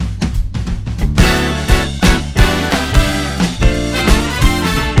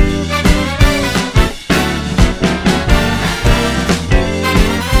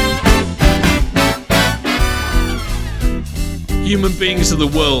human beings of the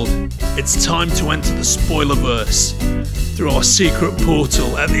world, it's time to enter the Spoilerverse. Through our secret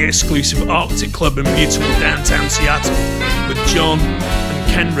portal at the exclusive Arctic Club in beautiful downtown Seattle with John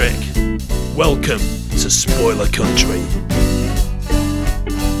and Kenrick. Welcome to Spoiler Country.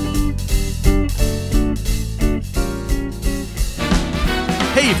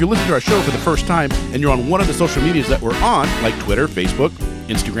 Hey, if you're listening to our show for the first time and you're on one of the social medias that we're on, like Twitter, Facebook,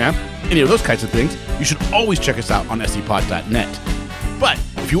 Instagram, any of those kinds of things, you should always check us out on scpod.net. But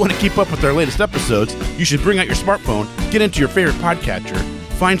if you want to keep up with our latest episodes, you should bring out your smartphone, get into your favorite podcatcher,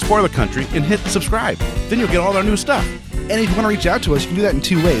 find Spoiler Country, and hit subscribe. Then you'll get all our new stuff. And if you want to reach out to us, you can do that in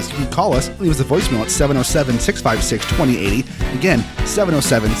two ways. You can call us, leave us a voicemail at 707-656-2080. Again,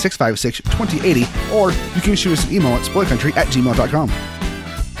 707-656-2080. Or you can shoot us an email at spoilercountry@gmail.com.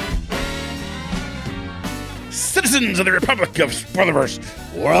 Citizens of the Republic of Spoilerverse,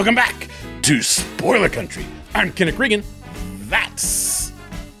 welcome back to Spoiler Country. I'm Kenneth Regan. That's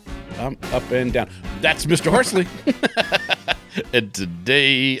up and down. That's Mr. Horsley. And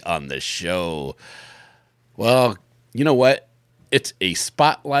today on the show, well, you know what? It's a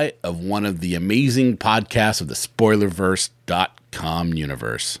spotlight of one of the amazing podcasts of the Spoilerverse.com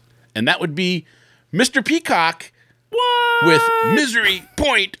universe. And that would be Mr. Peacock with Misery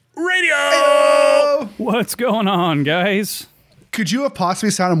Point Radio. Hey-o! What's going on, guys? Could you have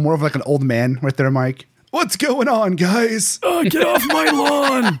possibly sounded more of like an old man right there, Mike? What's going on, guys? Get off my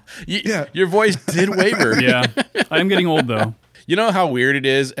lawn! Yeah. Your voice did waver. Yeah, I'm getting old, though. You know how weird it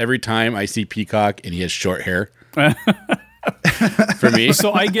is every time I see Peacock and he has short hair? For me.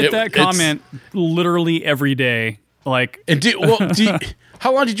 So I get that comment literally every day. Like, And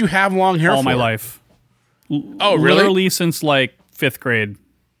how long did you have long hair all for? my life. Oh, really? Literally since, like, 5th grade.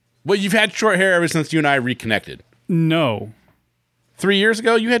 Well, you've had short hair ever since you and I reconnected. No. 3 years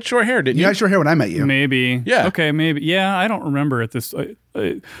ago, you had short hair, didn't you? You had short hair when I met you. Maybe. Yeah. Okay, maybe. Yeah, I don't remember at this. I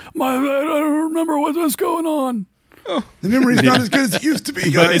don't remember what's going on. The memory's not as good as it used to be,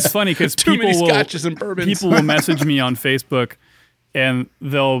 guys. But it's funny because Too people many will scotches and bourbons. people will message me on Facebook and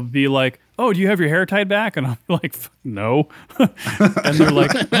they'll be like, "Oh, do you have your hair tied back?" And I'm like, "No." And they're like,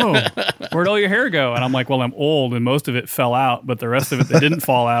 "Oh, where'd all your hair go?" And I'm like, "Well, I'm old and most of it fell out, but the rest of it that didn't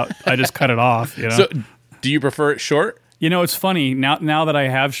fall out, I just cut it off." You know. So, do you prefer it short? You know, it's funny now that I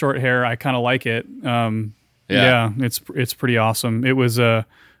have short hair, I kind of like it. Yeah, it's pretty awesome. It was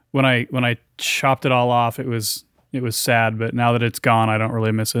when I chopped it all off, it was sad, but now that it's gone, I don't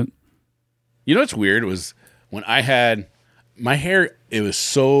really miss it. You know what's weird was when I had my hair, it was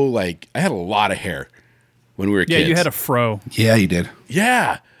so like, I had a lot of hair when we were kids. Yeah, you had a fro. Yeah, you did.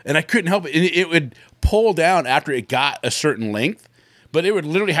 Yeah, and I couldn't help it. It would pull down after it got a certain length, but it would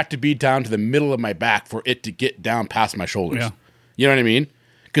literally have to be down to the middle of my back for it to get down past my shoulders. Yeah. You know what I mean?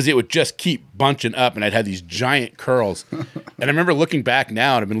 Because it would just keep bunching up, and I'd have these giant curls. And I remember looking back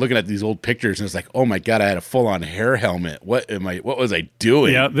now, and I've been looking at these old pictures, and it's like, oh my God, I had a full-on hair helmet. What was I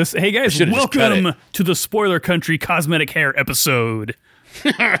doing? Yeah, hey guys, welcome to the Spoiler Country Cosmetic Hair episode.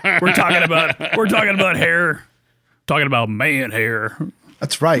 We're talking about hair, talking about man hair.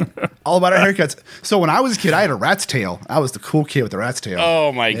 That's right. All about our haircuts. So when I was a kid, I had a rat's tail. I was the cool kid with the rat's tail.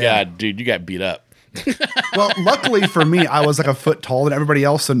 Oh my God, dude, you got beat up. Well, luckily for me, I was like a foot taller than everybody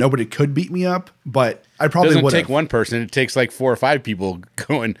else, so nobody could beat me up. But I probably Doesn't would take one person. It takes like 4 or 5 people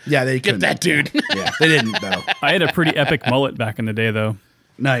going, Yeah, they get couldn't. that dude. Yeah, they didn't though. I had a pretty epic mullet back in the day, though.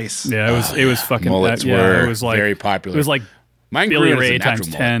 Nice. Yeah, it was fucking. Mullets yeah, were it was like very popular. It was like Mine Billy grew as a Ray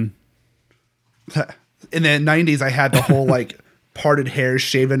natural times mullet. 10. In the 90s, I had the whole like parted hair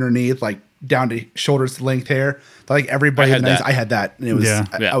shaved underneath, like down to shoulders length hair. Like everybody I in had the 90s, that. I had that, and it was Yeah.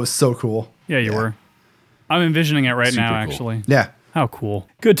 I was so cool. Yeah, you were. I'm envisioning it right Super now, cool. actually. Yeah, How cool.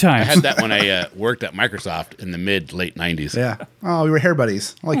 Good times. I had that when I worked at Microsoft in the late 90s. yeah. Oh, we were hair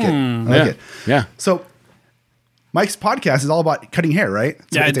buddies. I like it. I like it. Yeah. So Mike's podcast is all about cutting hair, right?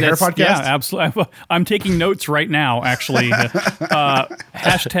 So it's a hair podcast. Yeah, absolutely. I'm taking notes right now, actually.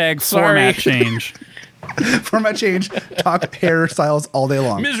 Hashtag format change. Format change. Talk hairstyles all day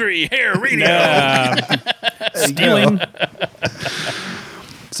long. Misery Hair Radio. Stealing.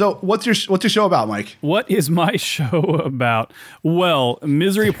 So what's your show about, Mike? What is my show about? Well,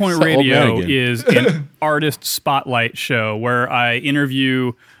 Misery Point It's the old man Radio again. is an artist spotlight show where I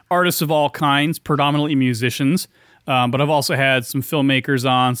interview artists of all kinds, predominantly musicians, but I've also had some filmmakers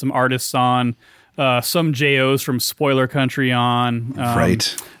on, some artists on, some JOs from Spoiler Country on.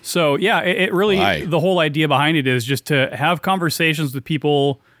 Right. So yeah, it really, Why? the whole idea behind it is just to have conversations with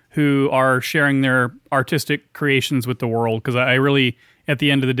people who are sharing their artistic creations with the world. Because I really, at the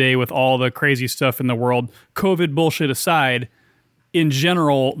end of the day, with all the crazy stuff in the world, COVID bullshit aside, in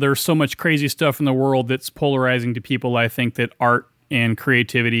general, there's so much crazy stuff in the world that's polarizing to people. I think that art and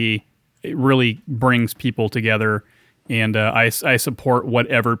creativity. It really brings people together. And I support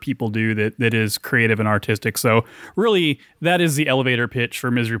whatever people do that is creative and artistic. So really, that is the elevator pitch for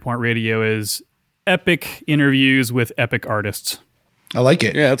Misery Point Radio: is epic interviews with epic artists. I like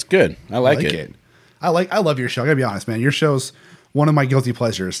it. Yeah, that's good. I like it. I love your show. I gotta be honest, man. Your show's one of my guilty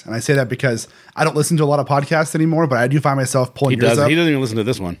pleasures, and I say that because I don't listen to a lot of podcasts anymore, but I do find myself pulling yours up. He doesn't even listen to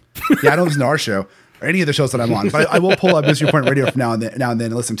this one. Yeah, I don't listen to our show or any of the shows that I'm on, but I will pull up Mystery Point Radio from now and then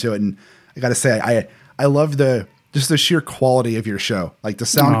and listen to it. And I gotta say, I love just the sheer quality of your show, like the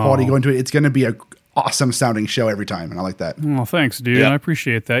sound quality going to it. It's going to be a awesome sounding show every time, and I like that. Well, thanks, dude. Yep. I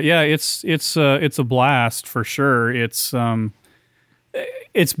appreciate that. Yeah, it's a blast for sure. It's been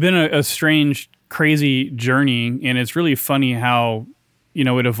a strange, crazy journey, and it's really funny how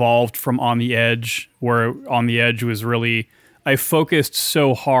it evolved from On the Edge, where On the Edge was really, I focused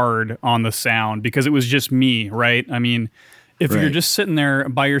so hard on the sound because it was just me, right? I mean, if you're just sitting there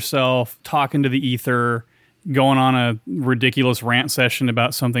by yourself talking to the ether, going on a ridiculous rant session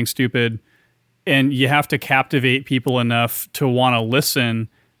about something stupid, and you have to captivate people enough to want to listen,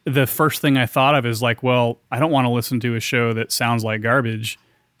 the first thing I thought of is like, well, I don't want to listen to a show that sounds like garbage.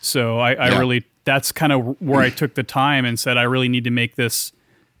 So I really, that's kind of where I took the time and said, I really need to make this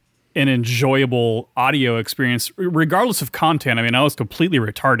an enjoyable audio experience, regardless of content. I mean, I was completely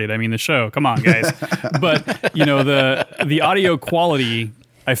retarded. I mean, the show, come on, guys. But, the audio quality,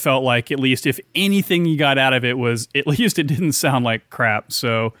 I felt like, at least if anything you got out of it was, at least it didn't sound like crap.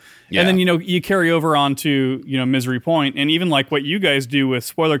 So, and then, you carry over onto, Misery Point, and even like what you guys do with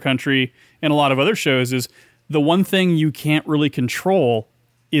Spoiler Country and a lot of other shows is the one thing you can't really control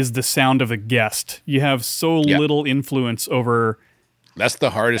is the sound of the guest. You have so little influence over. That's the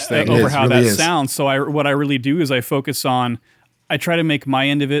hardest thing. Over how that sounds. So what I really do is I focus on, I try to make my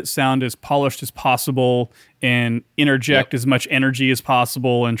end of it sound as polished as possible and interject as much energy as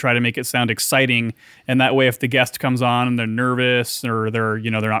possible and try to make it sound exciting. And that way, if the guest comes on and they're nervous or they're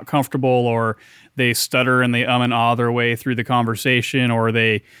not comfortable or they stutter and they and ah their way through the conversation, or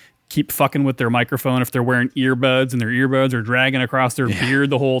they keep fucking with their microphone if they're wearing earbuds and their earbuds are dragging across their beard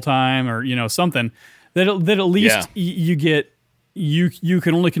the whole time, or something that at least you get. You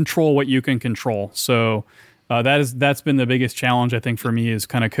can only control what you can control. So that's been the biggest challenge, I think, for me, is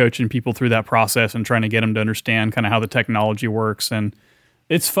kind of coaching people through that process and trying to get them to understand kind of how the technology works. And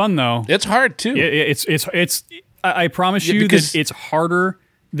it's fun though. It's hard too. I promise you that it's harder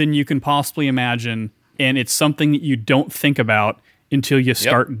than you can possibly imagine, and it's something that you don't think about until you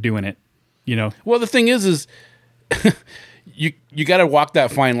start doing it. Well, the thing is you got to walk that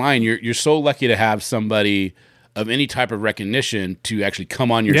fine line. You're so lucky to have somebody of any type of recognition to actually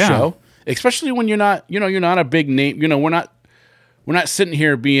come on your show, especially when you're not a big name. We're not sitting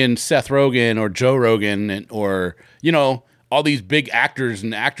here being Seth Rogen or Joe Rogan or all these big actors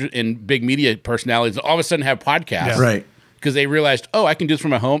and big media personalities all of a sudden have podcasts, right? Because they realized, I can do this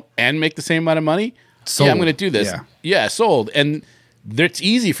from my home and make the same amount of money. Sold. Yeah, I'm going to do this. Yeah, sold. And it's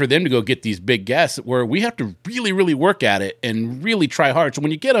easy for them to go get these big guests where we have to really, really work at it and really try hard. So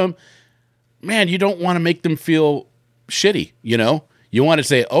when you get them, man, you don't want to make them feel shitty, You want to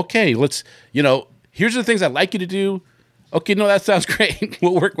say, okay, let's, here's the things I'd like you to do. Okay, no, that sounds great.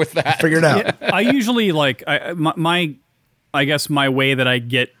 We'll work with that. Figure it out. Yeah, I usually I guess my way that I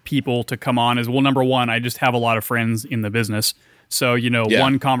get people to come on is, well, number one, I just have a lot of friends in the business. So,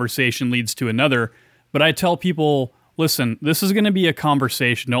 one conversation leads to another. But I tell people, listen, this is going to be a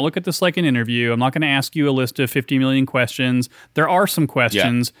conversation. Don't look at this like an interview. I'm not going to ask you a list of 50 million questions. There are some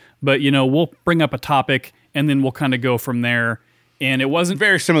questions, but, we'll bring up a topic and then we'll kind of go from there. And it wasn't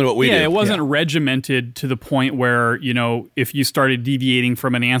very similar to what we do. Yeah, it wasn't regimented to the point where, if you started deviating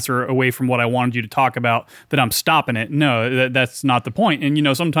from an answer away from what I wanted you to talk about, that I'm stopping it. No, that's not the point.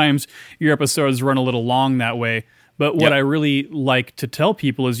 And, sometimes your episodes run a little long that way. But what I really like to tell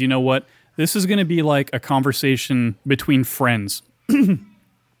people is, this is going to be like a conversation between friends.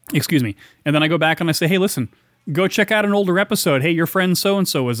 Excuse me. And then I go back and I say, hey, listen, go check out an older episode. Hey, your friend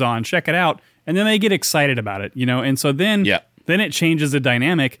so-and-so was on. Check it out. And then they get excited about it, And so then it changes the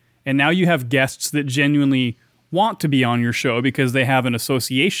dynamic. And now you have guests that genuinely want to be on your show because they have an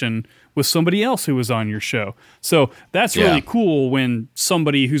association with somebody else who was on your show. So that's really cool when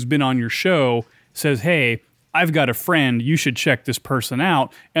somebody who's been on your show says, hey, I've got a friend, you should check this person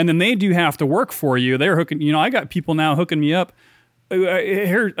out. And then they do have to work for you. They're hooking, I got people now hooking me up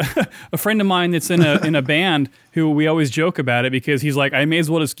here, a friend of mine that's in a band who we always joke about it because he's like, I may as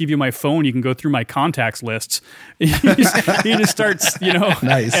well just give you my phone. You can go through my contacts lists. he just starts,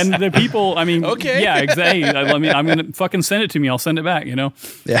 Nice. And the people, I mean, Okay. yeah, exactly. I'm going to fucking send it to me. I'll send it back, Yeah.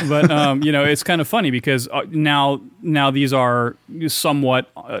 But, it's kind of funny because now these are somewhat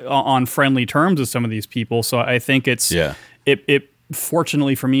on friendly terms with some of these people. So I think it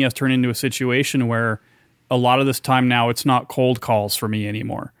fortunately for me has turned into a situation where a lot of this time now it's not cold calls for me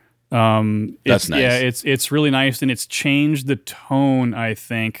anymore. That's nice. Yeah, it's really nice, and it's changed the tone, I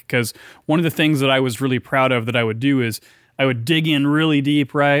think, because one of the things that I was really proud of that I would do is I would dig in really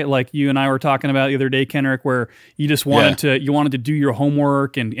deep, right? Like you and I were talking about the other day, Kenrick, where you just wanted to do your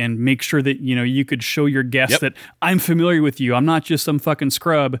homework and make sure that you could show your guests that I'm familiar with you. I'm not just some fucking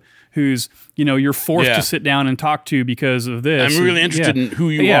scrub who's you're forced to sit down and talk to because of this. I'm really interested in who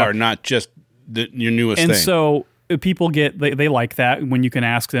you are, not just your newest thing. And so people they like that when you can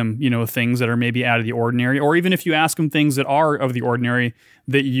ask them, things that are maybe out of the ordinary, or even if you ask them things that are of the ordinary,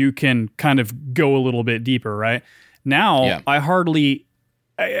 that you can kind of go a little bit deeper, right? Now,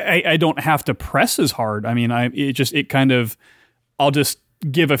 I don't have to press as hard. I mean, I'll just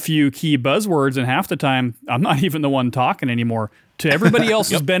give a few key buzzwords, and half the time I'm not even the one talking anymore. To everybody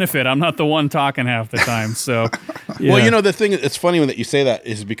else's benefit, I'm not the one talking half the time. So, yeah. Well, the thing, it's funny when that you say that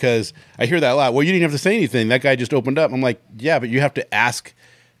is because I hear that a lot. Well, you didn't have to say anything. That guy just opened up. I'm like, yeah, but you have to ask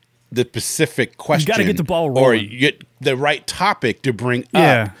the specific question. You got to get the ball rolling. Or you get the right topic to bring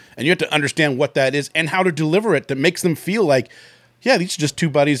up. And you have to understand what that is and how to deliver it that makes them feel like, yeah, these are just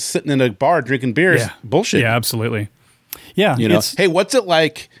two buddies sitting in a bar drinking beers. Yeah. Bullshit. Yeah, absolutely. Yeah. Hey, what's it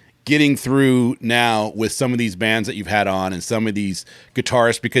like getting through now with some of these bands that you've had on and some of these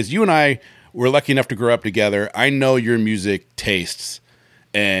guitarists? Because you and I were lucky enough to grow up together. I know your music tastes,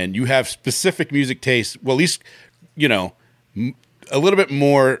 and you have specific music tastes. Well, at least, a little bit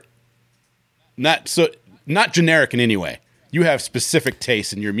more, not generic in any way. You have specific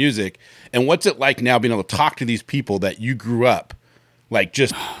tastes in your music. And what's it like now being able to talk to these people that you grew up, like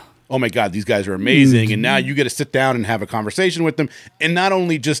just, oh my God, these guys are amazing. And now you get to sit down and have a conversation with them. And not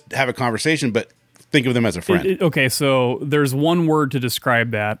only just have a conversation, but think of them as a friend. Okay, so there's one word to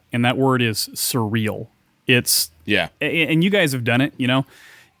describe that, and that word is surreal. And you guys have done it,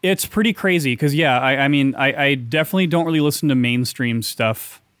 It's pretty crazy because, I definitely don't really listen to mainstream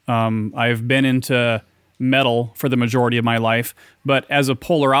stuff. I've been into metal for the majority of my life, but as a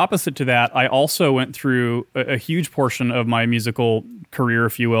polar opposite to that, I also went through a huge portion of my musical career,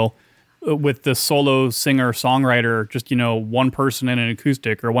 if you will, with the solo singer-songwriter, just, one person in an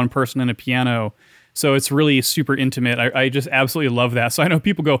acoustic or one person in a piano. So it's really super intimate. I just absolutely love that. So I know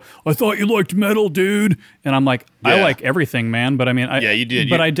people go, I thought you liked metal, dude. And I'm like, I like everything, man. But I mean, you did.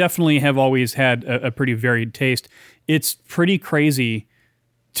 But I definitely have always had a pretty varied taste. It's pretty crazy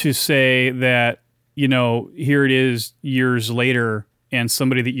to say that, here it is years later and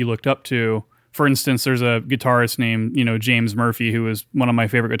somebody that you looked up to. For instance, there's a guitarist named, James Murphy, who is one of my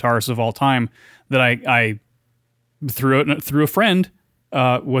favorite guitarists of all time, that I through a friend,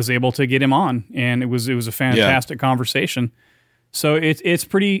 was able to get him on, and it was a fantastic conversation. So it's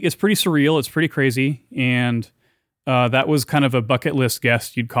pretty surreal. It's pretty crazy, and that was kind of a bucket list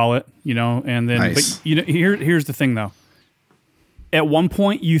guest, you'd call it, And then, nice. But here's the thing though. At one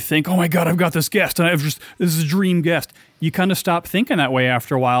point, you think, "Oh my God, I've got this guest, and this is a dream guest." You kind of stop thinking that way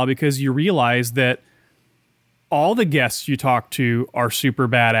after a while because you realize that all the guests you talk to are super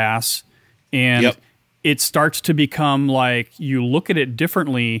badass, and it starts to become like you look at it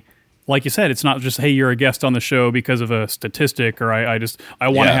differently. Like you said, it's not just, hey, you're a guest on the show because of a statistic, or I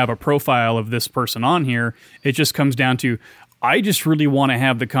want to have a profile of this person on here. It just comes down to, I just really want to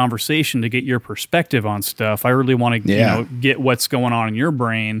have the conversation to get your perspective on stuff. I really want to get what's going on in your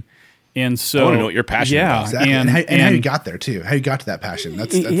brain. And so I want to know what you're passionate about. Exactly. And how you got there too. How you got to that passion.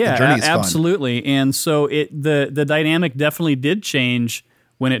 That's the journey is fun. Absolutely. And so the dynamic definitely did change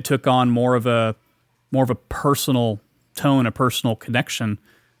when it took on more of a personal tone, a personal connection.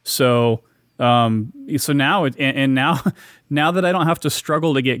 So now now that I don't have to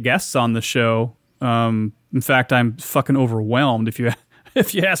struggle to get guests on the show, in fact, I'm fucking overwhelmed. If you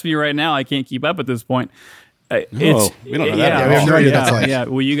ask me right now, I can't keep up at this point. We don't know that. We have no idea that's like. Yeah.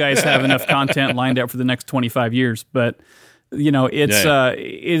 Well, you guys have enough content lined up for the next 25 years, but it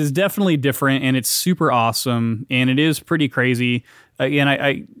is definitely different, and it's super awesome, and it is pretty crazy. And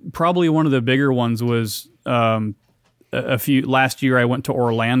I probably one of the bigger ones was last year I went to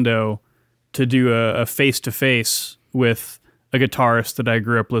Orlando to do a face-to-face with a guitarist that I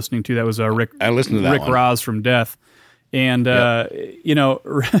grew up listening to. That was Rick I listened to that Rick one. Ross from Death. And, you know,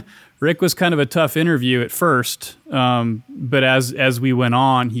 Rick was kind of a tough interview at first, but as we went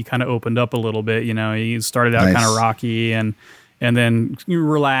on, he kind of opened up a little bit. You know, he started out kind of rocky and then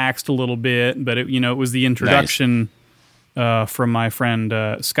relaxed a little bit. But, it was the introduction from my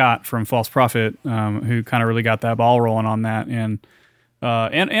friend Scott from False Prophet, who kind of really got that ball rolling on that. And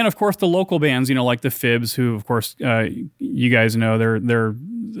of course the local bands, like the Fibs, who of course you guys know, they're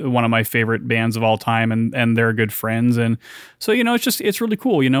one of my favorite bands of all time, and they're good friends. And so it's really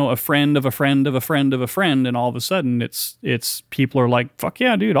cool. A friend of a friend of a friend of a friend, and all of a sudden it's people are like, fuck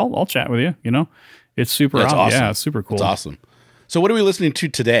yeah, dude, I'll chat with you. It's super awesome. Yeah, it's super cool. It's awesome. So what are we listening to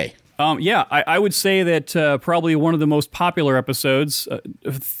today? I would say that probably one of the most popular episodes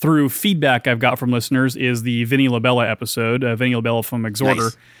through feedback I've got from listeners is the Vinny LaBella episode, Vinny LaBella from Exhorder.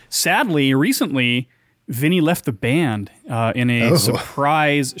 Nice. Sadly, recently, Vinny left the band in a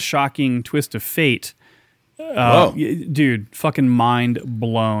surprise, shocking twist of fate. Dude, fucking mind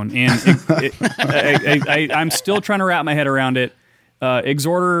blown. And I'm still trying to wrap my head around it.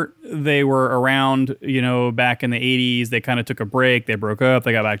 Exhorder, they were around, back in the 80s. They kind of took a break. They broke up.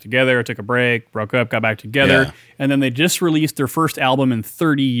 They got back together, took a break, broke up, got back together. Yeah. And then they just released their first album in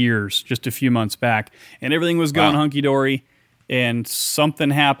 30 years, just a few months back. And everything was going hunky-dory. And something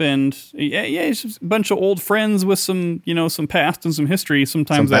happened. Yeah, it's just a bunch of old friends with some past and some history.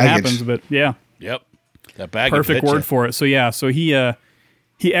 Sometimes that happens, but yeah. Yep. That baggage. Perfect word for it. So yeah, so he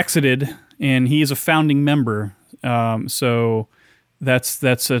exited, and he is a founding member. So that's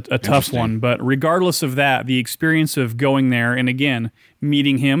a tough one. But regardless of that, the experience of going there and again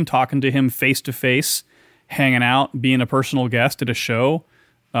meeting him, talking to him face to face, hanging out, being a personal guest at a show.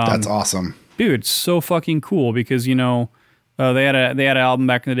 That's awesome, dude. So fucking cool because they had an album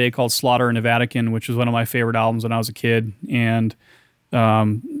back in the day called Slaughter in the Vatican, which was one of my favorite albums when I was a kid, and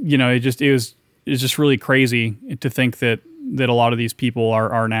it was just really crazy to think that a lot of these people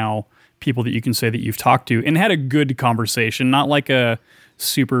are now people that you can say that you've talked to and had a good conversation, not like a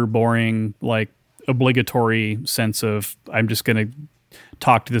super boring, like obligatory sense of I'm just going to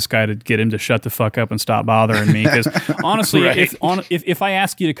talk to this guy to get him to shut the fuck up and stop bothering me. Because honestly, right. if I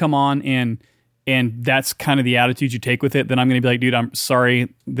ask you to come on and that's kind of the attitude you take with it, then I'm going to be like, dude, I'm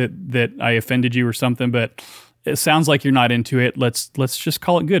sorry that I offended you or something, but it sounds like you're not into it. Let's just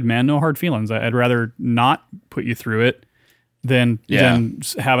call it good, man. No hard feelings. I'd rather not put you through it than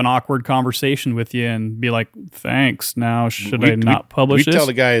have an awkward conversation with you and be like, thanks. Now, should I not publish this?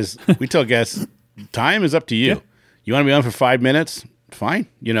 We tell guests, time is up to you. Yeah. You want to be on for 5 minutes? Fine.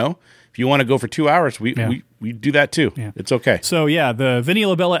 If you want to go for 2 hours, we do that too. Yeah. It's okay. So yeah, the Vinny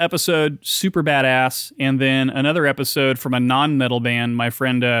LaBella episode, super badass. And then another episode from a non-metal band, my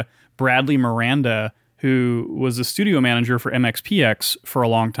friend Bradley Miranda, who was a studio manager for MXPX for a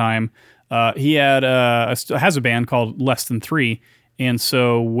long time. He has a band called Less Than Three. And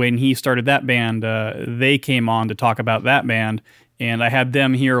so when he started that band, they came on to talk about that band. And I had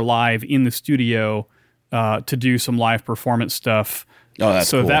them here live in the studio to do some live performance stuff. Oh,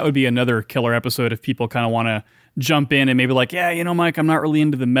 that's cool. That would be another killer episode if people kind of want to jump in and maybe like, yeah, Mike, I'm not really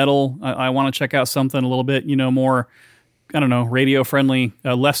into the metal. I want to check out something a little bit, more, I don't know, radio friendly.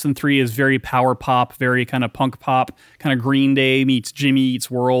 Less Than Three is very power pop, very kind of punk pop, kind of Green Day meets Jimmy Eats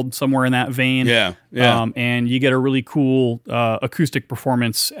World, somewhere in that vein. Yeah. And you get a really cool acoustic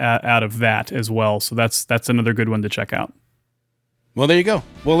performance out of that as well. So that's another good one to check out. Well, there you go.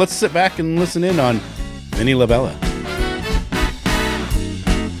 Well, let's sit back and listen in on Vinny LaBella.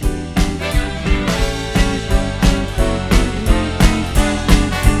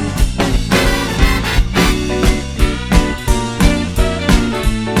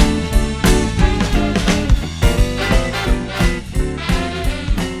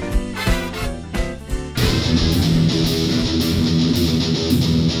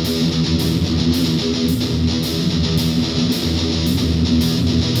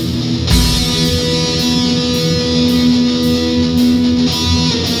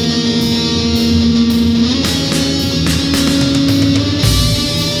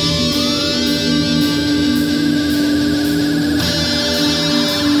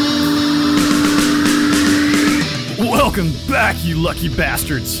 You lucky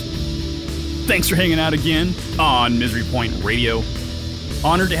bastards. Thanks for hanging out again on Misery Point Radio.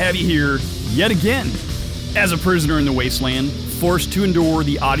 Honored to have you here yet again as a prisoner in the wasteland, forced to endure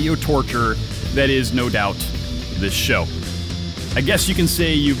the audio torture that is no doubt this show. I guess you can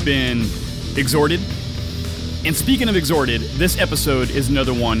say you've been exhorted. And speaking of exhorted, this episode is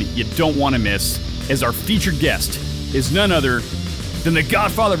another one you don't want to miss, as our featured guest is none other than the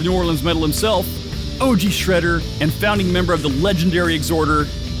godfather of New Orleans metal himself, OG Shredder, and founding member of the legendary Exhorder,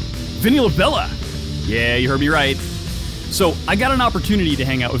 Vinny LaBella. Yeah, you heard me right. So I got an opportunity to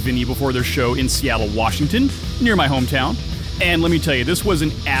hang out with Vinny before their show in Seattle, Washington, near my hometown. And let me tell you, this was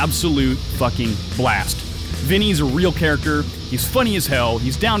an absolute fucking blast. Vinny's a real character. He's funny as hell.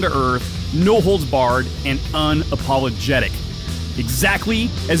 He's down to earth, no holds barred, and unapologetic. Exactly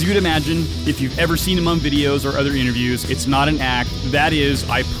as you'd imagine if you've ever seen him on videos or other interviews. It's not an act. That is,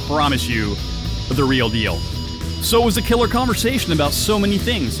 I promise you, the real deal. So it was a killer conversation about so many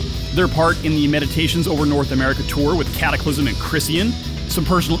things. Their part in the Meditations Over North America tour with Cataclysm and Chrisian, some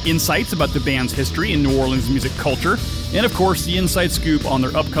personal insights about the band's history and New Orleans music culture, and of course the inside scoop on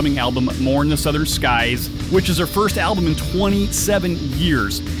their upcoming album Mourn the Southern Skies, which is their first album in 27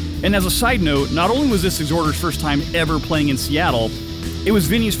 years. And as a side note, not only was this Exhorder's first time ever playing in Seattle, it was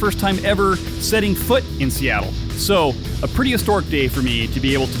Vinny's first time ever setting foot in Seattle. So, a pretty historic day for me to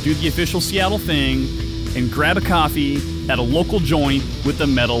be able to do the official Seattle thing and grab a coffee at a local joint with a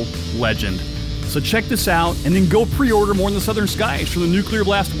metal legend. So check this out and then go pre-order Mourn the Southern Skies from the Nuclear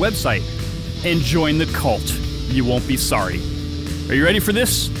Blast website and join the cult. You won't be sorry. Are you ready for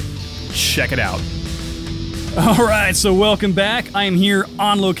this? Check it out. All right, so welcome back. I am here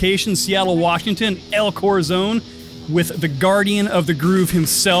on location, Seattle, Washington, El Corazon, with the guardian of the groove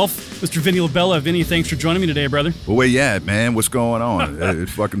himself, Mr. Vinny Labella. Vinny, thanks for joining me today, brother. Well, where you at, man? What's going on?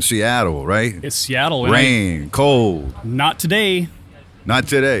 It's fucking Seattle, right? It's Seattle. And Rain, cold. not today. Not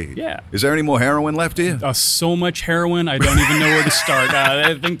today. Yeah. Is there any more heroin left here? So much heroin, I don't even know where to start.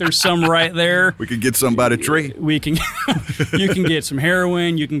 I think there's some right there. We could get some by the tree. We can, you can get some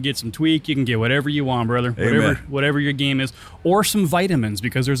heroin, you can get some tweak, you can get whatever you want, brother. Amen. Whatever your game is, or some vitamins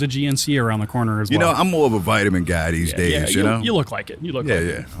because there's a GNC around the corner as well. You know, I'm more of a vitamin guy these days. You know. You look like it. You look like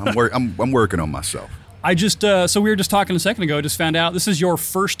it. I'm working on myself. I just so we were just talking a second ago. I just found out this is your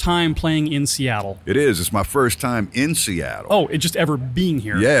first time playing in Seattle. It is. It's my first time in Seattle. Oh, it just ever being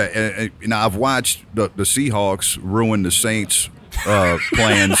here. Yeah, and you know, I've watched the Seahawks ruin the Saints'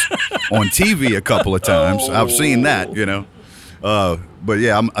 plans on TV a couple of times. I've seen that, you know. But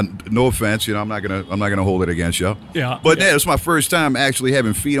yeah, I'm no offense, you know, I'm not gonna hold it against you. Yeah. But yeah, it's my first time actually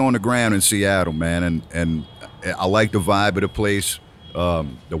having feet on the ground in Seattle, man, and I like the vibe of the place.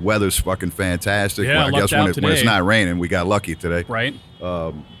 The weather's fucking fantastic. Yeah, I guess when it's today. not raining, we got lucky today. Right.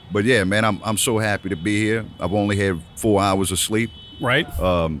 But yeah, man, I'm so happy to be here. I've only had 4 hours of sleep, Right.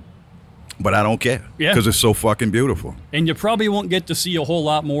 but I don't care Yeah. because it's so fucking beautiful. And you probably won't get to see a whole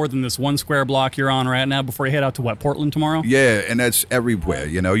lot more than this one square block you're on right now before you head out to Portland tomorrow? Yeah, and that's everywhere.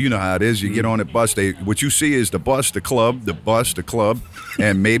 You know how it is. You get on the bus. What you see is the bus, the club,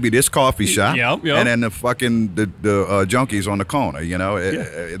 and maybe this coffee shop. Yep. And then the fucking the junkies on the corner. You know,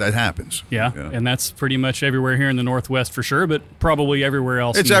 that happens. Yeah, You know? and that's pretty much everywhere here in the Northwest for sure, but probably everywhere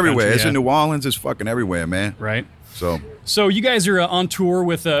else. It's in the everywhere. country, It's yeah. in New Orleans. It's fucking everywhere, man. Right. So you guys are on tour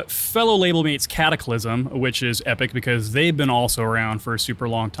with fellow label mates Cataclysm, which is epic because they've been also around for a super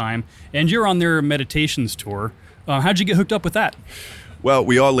long time, and you're on their Meditations tour. How'd you get hooked up with that? well,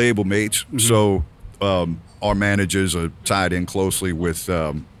 we are label mates. Mm-hmm. So our managers are tied in closely with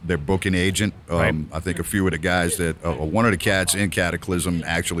their booking agent. Right. I think a few of the guys that one of the cats in Cataclysm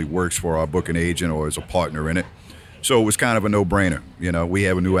actually works for our booking agent or is a partner in it. So it was kind of a no-brainer. You know, we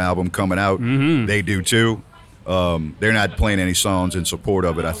have a new album coming out. Mm-hmm. They do too. They're not playing any songs in support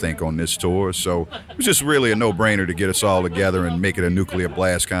of it, I think, on this tour. So it was just really a no-brainer to get us all together and make it a Nuclear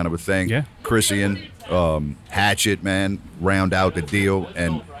Blast kind of a thing. Yeah. Chrisian, Hatchet, man, round out the deal.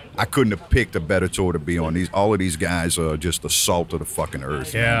 And I couldn't have picked a better tour to be on. All of these guys are just the salt of the fucking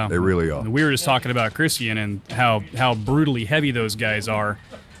earth. Yeah, man. They really are. We were just talking about Christian and how brutally heavy those guys are,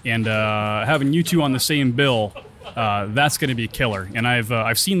 and having you two on the same bill, that's going to be killer. And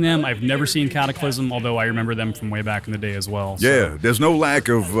I've seen them. I've never seen Cataclysm, although I remember them from way back in the day as well. So. Yeah, there's no lack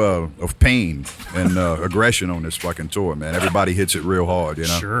of pain and aggression on this fucking tour, man. Everybody hits it real hard, you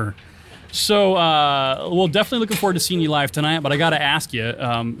know. Sure. So, well, definitely looking forward to seeing you live tonight. But I got to ask you,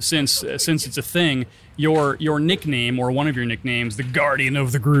 since it's a thing, your nickname or one of your nicknames, the Guardian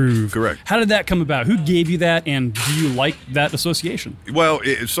of the Groove. Correct. How did that come about? Who gave you that, and do you like that association? Well,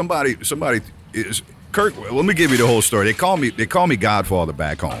 somebody is Kirk. Let me give you the whole story. They call me Godfather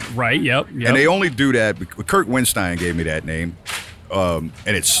back home, Right. Yep. and they only do that because Kurt Winstein gave me that name, and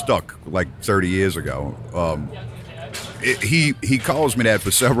it stuck like 30 years ago. He calls me that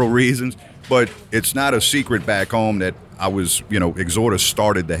for several reasons, but it's not a secret back home that I was, Exhorder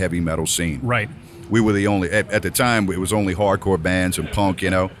started the heavy metal scene. Right. We were the only, at the time, it was only hardcore bands and punk,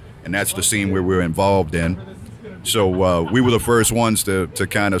 and that's the scene where we were involved in. So we were the first ones to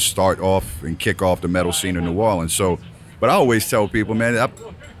kind of start off and kick off the metal scene in New Orleans. So, but I always tell people, man,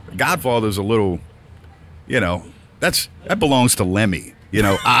 Godfather's a little, that belongs to Lemmy,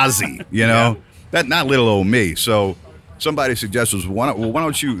 Ozzy, that not little old me. So somebody suggested, why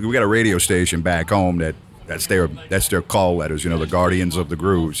don't you? We got a radio station back home that's their call letters. The Guardians of the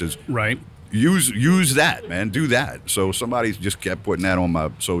Grooves is Right. use that, man. Do that. So somebody just kept putting that on my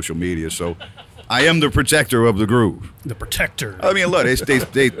social media. So I am the protector of the groove. The protector. I mean, look,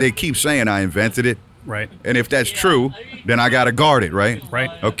 they keep saying I invented it. Right. And if that's true, then I got to guard it, right?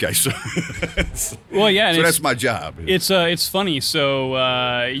 Right. Okay, so Well, yeah. And so it's- that's my job. It's funny.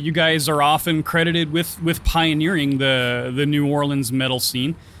 So you guys are often credited with pioneering the New Orleans metal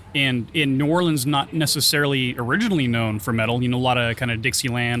scene, and in New Orleans, not necessarily originally known for metal. A lot of kind of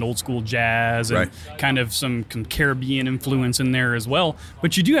Dixieland, old school jazz, and Right. kind of some Caribbean influence in there as well.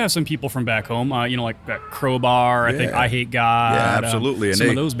 But you do have some people from back home. Like Crowbar. I think Yeah. I Hate God. Yeah, absolutely. And some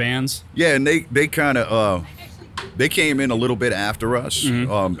of they- those bands. Yeah, and they kind of they came in a little bit after us,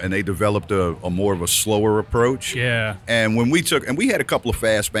 and they developed a more of a slower approach. Yeah. And when we had a couple of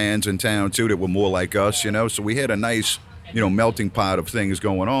fast bands in town too that were more like us, so we had a nice, melting pot of things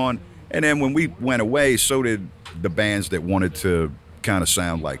going on. And then when we went away, so did the bands that wanted to kind of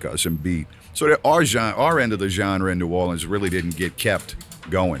sound like us and beat. So that our end of the genre in New Orleans really didn't get kept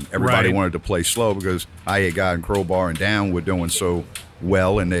going. Everybody Right. wanted to play slow because I Hate God and Crowbar and Down were doing so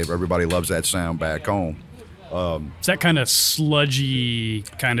well, and everybody loves that sound back home. It's that kind of sludgy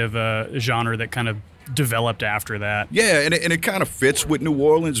kind of genre that kind of developed after that. Yeah, and it kind of fits with New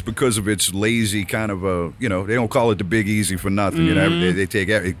Orleans because of its lazy kind of they don't call it the Big Easy for nothing. They take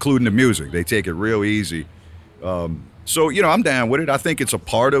including the music, they take it real easy. So I'm down with it. I think it's a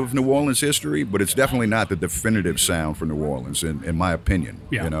part of New Orleans history, but it's definitely not the definitive sound for New Orleans, in my opinion.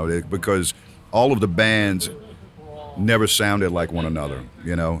 Yeah. Because all of the bands never sounded like one another.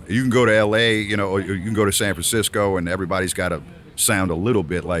 You can go to L.A., or you can go to San Francisco, and everybody's got to sound a little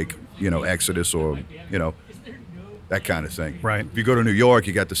bit like Exodus or that kind of thing. Right. If you go to New York,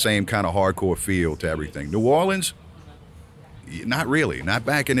 you got the same kind of hardcore feel to everything. New Orleans, not really. Not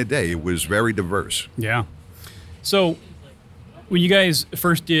back in the day. It was very diverse. Yeah. So when you guys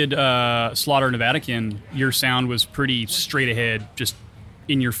first did Slaughter in the Vatican, your sound was pretty straight ahead, just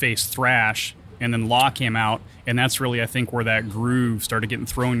in your face thrash. And then Law came out, and that's really, I think, where that groove started getting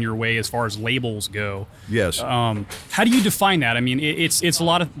thrown your way as far as labels go. Yes. How do you define that? I mean, it's a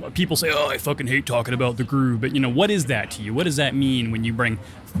lot of people say, "Oh, I fucking hate talking about the groove," but what is that to you? What does that mean when you bring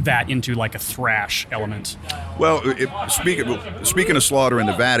that into like a thrash element? Well, speaking of Slaughter in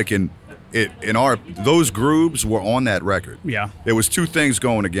the Vatican, those grooves were on that record. Yeah. There was two things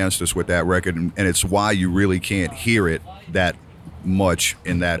going against us with that record, and it's why you really can't hear it that much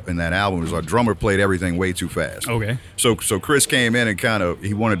in that album. Is our drummer played everything way too fast. Okay. So Chris came in and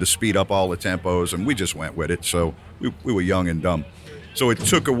he wanted to speed up all the tempos, and we just went with it. So we were young and dumb. So it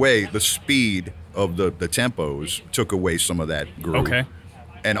took away the speed of the tempos, took away some of that groove. Okay.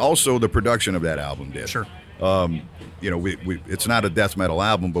 And also the production of that album did. Sure. It's not a death metal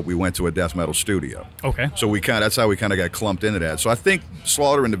album, but we went to a death metal studio. Okay. So that's how we kind of got clumped into that. So I think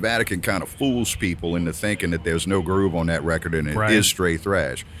Slaughter in the Vatican kind of fools people into thinking that there's no groove on that record and it Right. is straight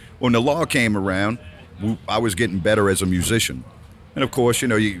thrash. When the Law came around, I was getting better as a musician. And of course,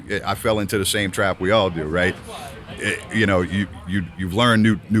 I fell into the same trap we all do, right? You've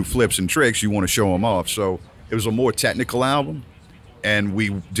learned new flips and tricks, you want to show them off. So it was a more technical album. And we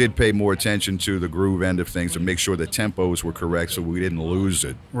did pay more attention to the groove end of things to make sure the tempos were correct so we didn't lose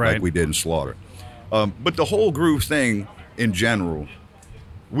it Right. like we did in Slaughter. But the whole groove thing in general,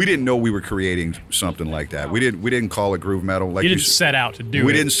 we didn't know we were creating something like that. We didn't call it groove metal. Like You didn't set out to do it.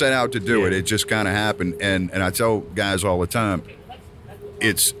 we didn't set out to do it. It just kind of happened. And I tell guys all the time,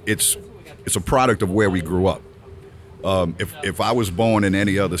 it's a product of where we grew up. If I was born in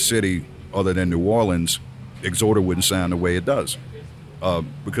any other city other than New Orleans, Exhorder wouldn't sound the way it does.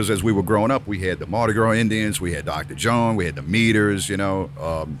 Because as we were growing up, we had the Mardi Gras Indians, we had Dr. John, we had the Meters,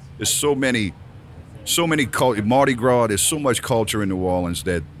 there's so many Mardi Gras, there's so much culture in New Orleans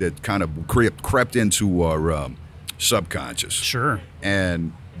that kind of crept into our subconscious. Sure.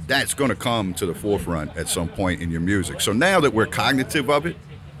 And that's going to come to the forefront at some point in your music. So now that we're cognitive of it,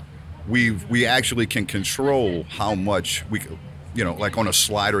 we actually can control how much we, like on a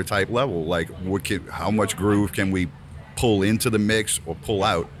slider type level, like how much groove can we pull into the mix or pull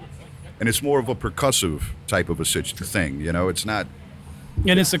out. And it's more of a percussive type of a thing, it's not.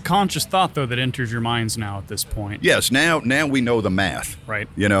 And it's a conscious thought, though, that enters your minds now at this point. Yes, now we know the math. Right.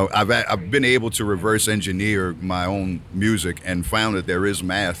 I've been able to reverse engineer my own music and found that there is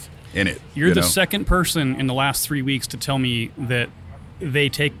math in it. You're the second person in the last 3 weeks to tell me that they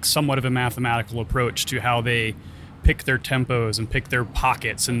take somewhat of a mathematical approach to how they pick their tempos and pick their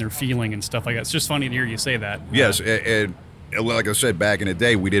pockets and their feeling and stuff like that. It's just funny to hear you say that. Yes, and like I said, back in the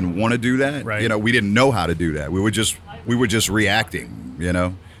day, we didn't want to do that. Right. You know, we didn't know how to do that. We were just reacting. You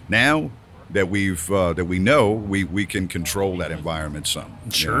know, now that we know, we can control that environment some.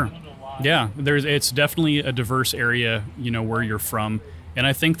 Sure. You know? Yeah, it's definitely a diverse area, you know, where you're from, and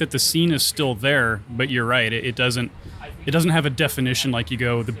I think that the scene is still there. But you're right; it doesn't have a definition like you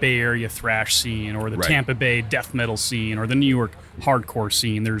go the Bay Area thrash scene or the Right. Tampa Bay death metal scene or the New York hardcore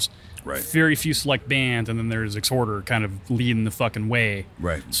scene. There's Right. very few select bands, and then there's Exhorder kind of leading the fucking way.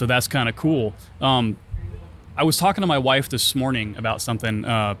 Right. So that's kind of cool. I was talking to my wife this morning about something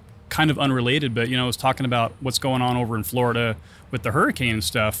kind of unrelated, but, you know, I was talking about what's going on over in Florida with the hurricane and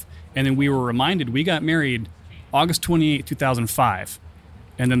stuff. And then we were reminded we got married August 28, 2005.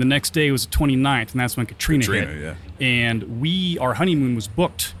 And then the next day was the 29th, and that's when Katrina hit. Yeah. And our honeymoon was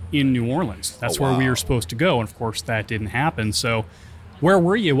booked in New Orleans. That's where we wow. were supposed to go. And of course, that didn't happen. So where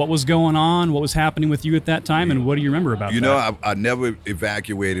were you? What was going on? What was happening with you at that time? And what do you remember about that? You know, I never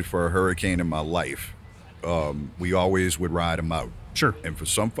evacuated for a hurricane in my life. We always would ride them out. Sure. And for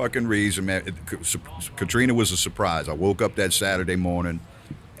some fucking reason, man, Katrina was a surprise. I woke up that Saturday morning,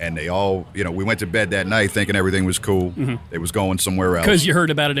 and they all, you know, we went to bed that night thinking everything was cool. Mm-hmm. They was going somewhere else. Because you heard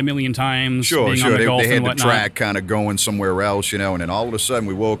about it a million times. Sure. Being on the Gulf They had and the whatnot. track kind of going somewhere else, you know, and then all of a sudden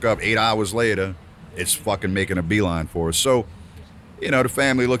we woke up 8 hours later, it's fucking making a beeline for us. So, you know, the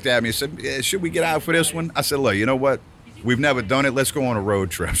family looked at me and said, yeah, should we get out for this one? I said, look, you know what? We've never done it. Let's go on a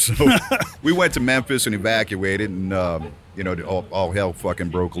road trip. So we went to Memphis and evacuated, and, you know, all hell fucking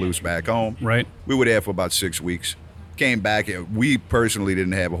broke loose back home. Right. We were there for about 6 weeks. Came back, and we personally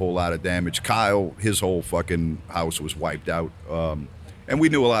didn't have a whole lot of damage. Kyle, his whole fucking house was wiped out. And we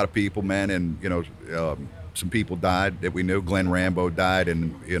knew a lot of people, man, and, you know, some people died that we knew. Glenn Rambo died,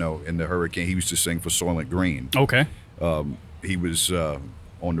 and, you know, in the hurricane. He used to sing for Soylent Green. Okay. He was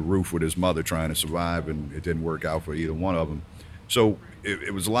on the roof with his mother trying to survive, and it didn't work out for either one of them. So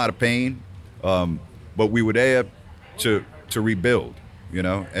it was a lot of pain, but we were there to rebuild, you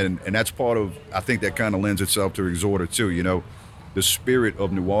know, and that's part of, I think that kind of lends itself to Exhorder too, you know. The spirit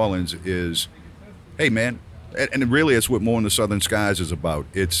of New Orleans is, hey man, and really it's what More in the Southern Skies is about.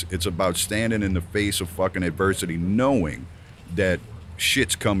 It's about standing in the face of fucking adversity, knowing that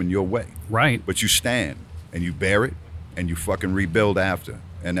shit's coming your way. Right. But you stand and you bear it and you fucking rebuild after.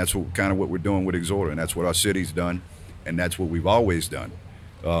 And that's what we're doing with Exhorder, and that's what our city's done, and that's what we've always done.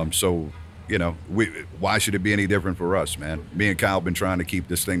 So, you know, why should it be any different for us, man? Me and Kyle have been trying to keep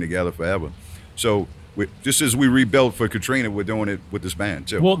this thing together forever. So just as we rebuilt for Katrina, we're doing it with this band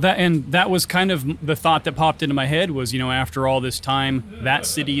too. Well, that was kind of the thought that popped into my head was, you know, after all this time, that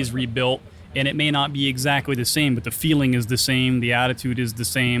city is rebuilt, and it may not be exactly the same, but the feeling is the same, the attitude is the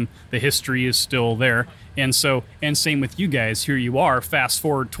same, the history is still there. And so, and same with you guys, here you are, fast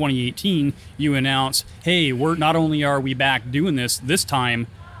forward 2018, you announce, hey, not only are we back doing this time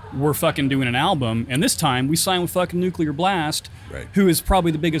we're fucking doing an album, and this time we signed with fucking Nuclear Blast, right, who is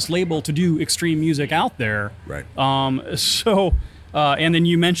probably the biggest label to do extreme music out there. Right. And then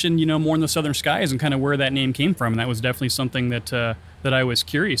you mentioned, you know, More in the Southern Skies and kind of where that name came from, and that was definitely something that I was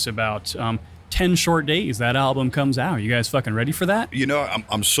curious about. 10 short days, that album comes out. You guys fucking ready for that? You know,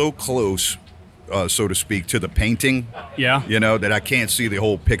 I'm so close, so to speak, to the painting. Yeah. You know, that I can't see the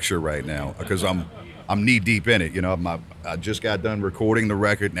whole picture right now because I'm knee deep in it. You know, I just got done recording the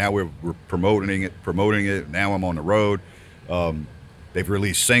record. Now we're promoting it. Now I'm on the road. They've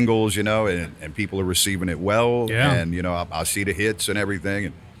released singles, you know, and people are receiving it well. Yeah. And, you know, I see the hits and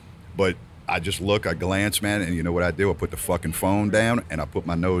everything. But I just look, I glance, man, and you know what I do? I put the fucking phone down and I put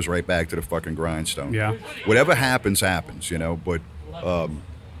my nose right back to the fucking grindstone. Yeah. Whatever happens, you know. But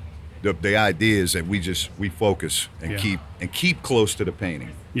the idea is that we focus and keep close to the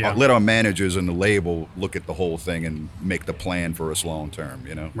painting. Yeah. Let our managers and the label look at the whole thing and make the plan for us long term,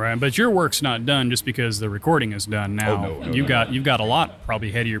 you know. Right, but your work's not done just because the recording is done now. Oh, no, you've got a lot probably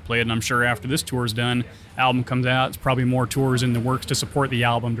ahead of your plate, and I'm sure after this tour's done, album comes out, it's probably more tours in the works to support the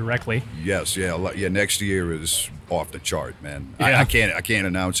album directly. Yes, yeah. Next year is off the chart, man. Yeah. I can't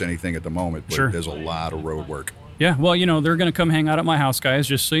announce anything at the moment, but Sure. there's a lot of road work. Yeah, well, you know, they're going to come hang out at my house, guys,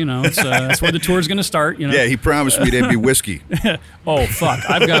 just so you know. It's, that's where the tour's going to start, you know. Yeah, he promised me there'd be whiskey. Oh, fuck.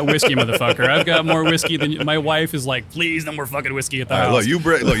 I've got whiskey, motherfucker. I've got more whiskey than you. My wife is like, please, no more fucking whiskey at the All right,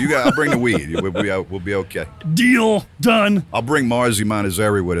 house. I'll bring the weed. We'll be okay. Deal. Done. I'll bring Marzi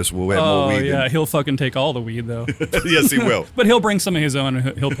Montazeri with us. We'll have more weed. Yeah, he'll fucking take all the weed, though. Yes, he will. But he'll bring some of his own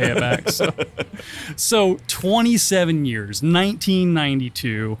and he'll pay it back. So 27 years,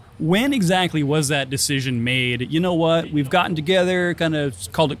 1992. When exactly was that decision made? You know what? We've gotten together, kind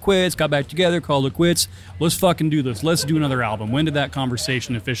of called it quits, got back together, called it quits. Let's fucking do this. Let's do another album. When did that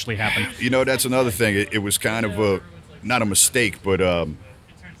conversation officially happen? You know, that's another thing. It was kind of not a mistake, but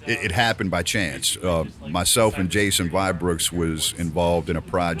it happened by chance. Myself and Jason Vibrooks was involved in a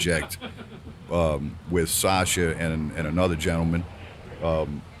project with Sasha and another gentleman,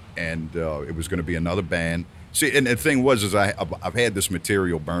 and it was going to be another band. See, and the thing was, I've had this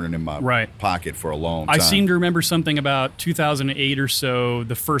material burning in my pocket for a long time. I seem to remember something about 2008 or so.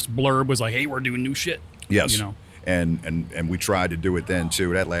 The first blurb was like, "Hey, we're doing new shit." Yes. You know. And we tried to do it then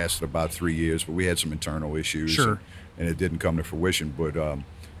too. That lasted about 3 years, but we had some internal issues. Sure. And it didn't come to fruition. But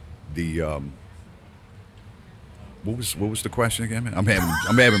what was the question again, man? I'm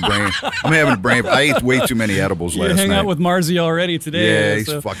having brain. I ate way too many edibles last night. You hang out with Marzi already today. Yeah,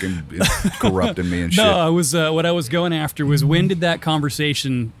 he's fucking corrupting me and shit. No, I was what I was going after was when did that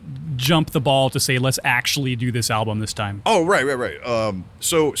conversation jump the ball to say let's actually do this album this time? Oh, right.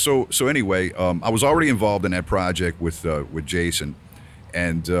 So anyway, I was already involved in that project with Jason,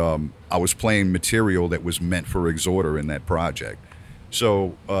 and I was playing material that was meant for Exhorder in that project.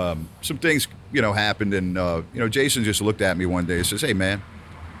 So some things, happened, and Jason just looked at me one day and says, "Hey, man,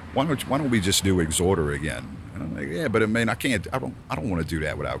 why don't we just do Exhorder again?" And I'm like, "Yeah, but I mean, I can't. I don't want to do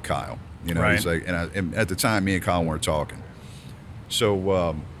that without Kyle." Right. He's like, and at the time, me and Kyle weren't talking.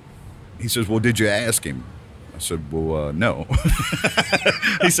 So he says, "Well, did you ask him?" I said, "Well, no."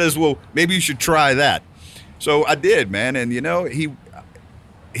 He says, "Well, maybe you should try that." So I did, man, and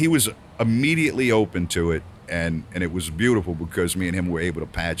he was immediately open to it. And it was beautiful because me and him were able to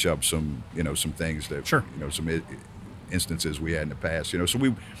patch up some things that, sure. Some instances we had in the past, so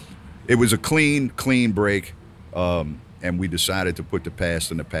it was a clean break. And we decided to put the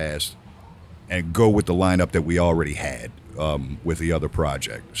past in the past and go with the lineup that we already had, with the other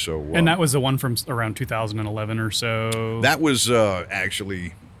project. So, and that was the one from around 2011 or so. That was,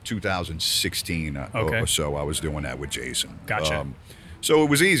 actually 2016 or so. I was doing that with Jason. Gotcha. So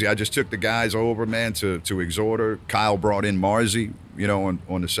it was easy. I just took the guys over, man, to Exhorder. Kyle brought in Marzi,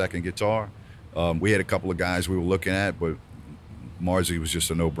 on the second guitar. We had a couple of guys we were looking at, but Marzi was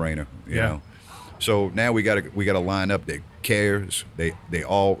just a no-brainer, you know. So now we got a lineup that cares. They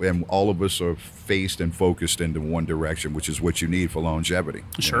all of us are faced and focused into one direction, which is what you need for longevity.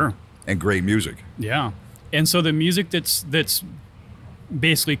 Sure. And great music. Yeah. And so the music that's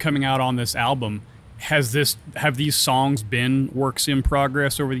basically coming out on this album, have these songs been works in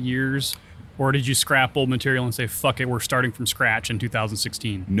progress over the years, or did you scrap old material and say fuck it, we're starting from scratch in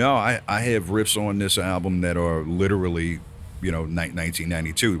 2016? No, I have riffs on this album that are literally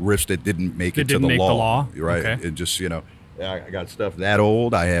 1992 riffs that didn't make it to the law, right? Okay. It just I got stuff that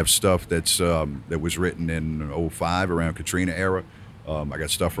old. I have stuff that's that was written in 2005 around Katrina era. I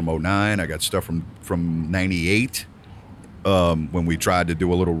got stuff from 2009. I got stuff from 98. When we tried to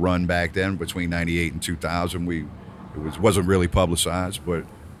do a little run back then between 98 and 2000, it wasn't really publicized, but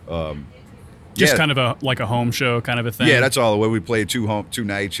just kind of a home show kind of a thing. Yeah, that's all. We played two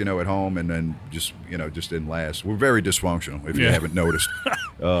nights, at home, and then just didn't last. We're very dysfunctional, if you haven't noticed.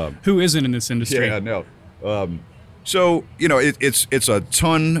 Who isn't in this industry? Yeah, I know. So it's a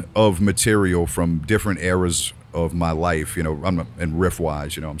ton of material from different eras of my life. And riff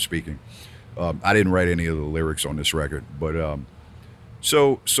wise, I'm speaking. I didn't write any of the lyrics on this record, but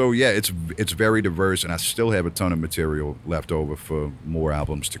so yeah, it's very diverse, and I still have a ton of material left over for more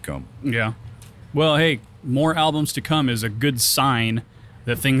albums to come. Yeah. Well, hey, more albums to come is a good sign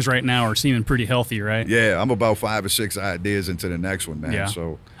that things right now are seeming pretty healthy, right? Yeah, I'm about 5 or 6 ideas into the next one, man. Yeah.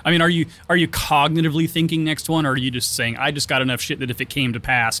 So I mean, are you cognitively thinking next one, or are you just saying I just got enough shit that if it came to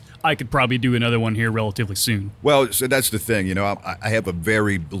pass, I could probably do another one here relatively soon? Well, so that's the thing, I have a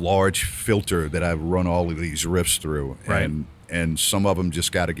very large filter that I run all of these riffs through, right. and some of them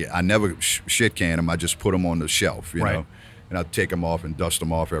just got to get. I never shit can them. I just put them on the shelf, you know, and I take them off and dust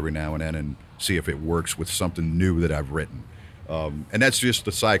them off every now and then and see if it works with something new that I've written. And that's just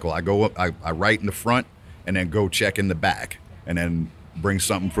the cycle. I go up, I write in the front, and then go check in the back, and then bring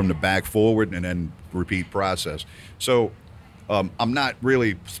something from the back forward, and then repeat process. So I'm not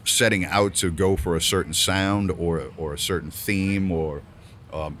really setting out to go for a certain sound or a certain theme or,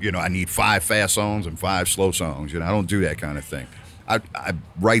 I need 5 fast songs and 5 slow songs. I don't do that kind of thing. I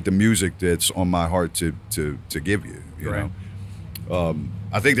write the music that's on my heart to give you, you right. know.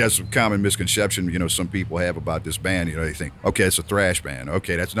 I think that's a common misconception, some people have about this band. They think, okay, it's a thrash band.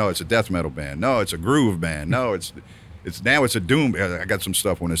 Okay, it's a death metal band. No, it's a groove band. No, it's a doom. I got some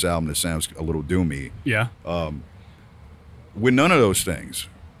stuff on this album that sounds a little doomy. Yeah. We're none of those things,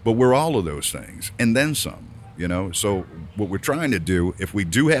 but we're all of those things, and then some. So what we're trying to do, if we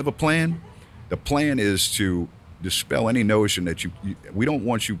do have a plan, the plan is to dispel any notion that we don't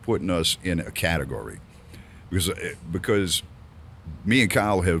want you putting us in a category, because me and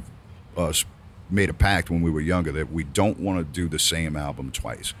Kyle have made a pact when we were younger that we don't want to do the same album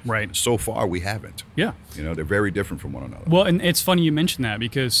twice. Right. So far, we haven't. Yeah. You know, they're very different from one another. Well, and it's funny you mentioned that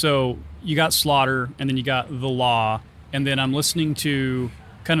because so you got Slaughter and then you got The Law, and then I'm listening to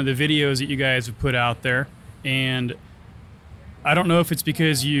kind of the videos that you guys have put out there, and I don't know if it's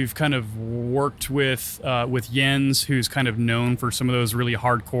because you've kind of worked with Jens, who's kind of known for some of those really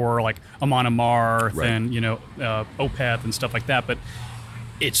hardcore, like Amon Amarth Right. and, Opeth and stuff like that, but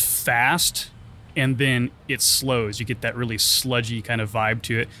it's fast and then it slows. You get that really sludgy kind of vibe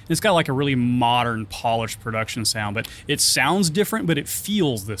to it. And it's got like a really modern, polished production sound, but it sounds different, but it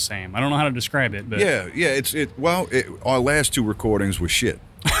feels the same. I don't know how to describe it, but Yeah. Our last two recordings were shit.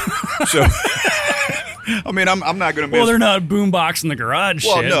 So, I mean, I'm not going to miss. well, they're not boombox in the garage.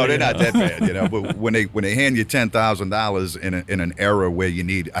 Well, shit, no, but, they're not that bad, you know. But when they hand you $10,000 in an era where you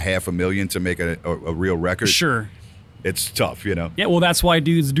need $500,000 to make a real record, Sure. it's tough, you know. Yeah, well, that's why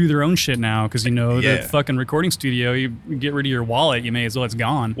dudes do their own shit now, because the Yeah. fucking recording studio, you get rid of your wallet, you may as well it's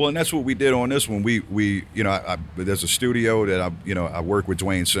gone. Well, and that's what we did on this one. We there's a studio that I work with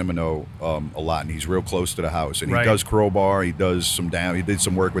Dwayne Simino a lot, and he's real close to the house, and Right. he does Crowbar, he does some Down, he did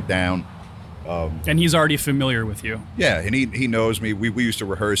some work with Down. And he's already familiar with you. Yeah, and he knows me. We used to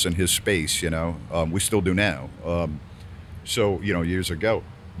rehearse in his space, you know. We still do now. So, you know, years ago.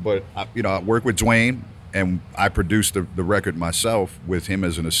 But, I work with Dwayne, and I produced the record myself with him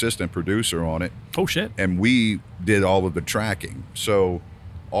as an assistant producer on it. Oh, shit. And we did all of the tracking. So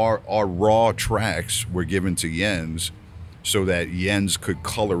our raw tracks were given to Jens so that Jens could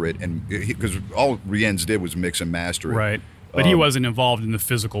color it. And because all Jens did was mix and master it. Right. But he wasn't involved in the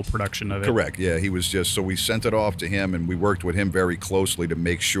physical production of it. Correct. Yeah, he was just, so we sent it off to him, and we worked with him very closely to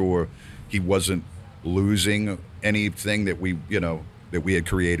make sure he wasn't losing anything that we had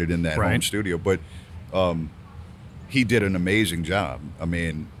created in that home Right. studio. But he did an amazing job. I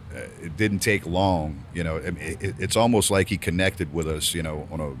mean, it didn't take long. You know, it's almost like he connected with us, you know,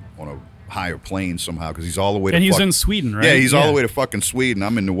 on a higher plane somehow, because he's all the way to And he's in Sweden, right? Yeah, he's all the way to fucking Sweden.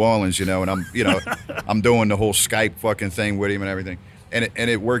 I'm in New Orleans, you know, and I'm doing the whole Skype fucking thing with him and everything. And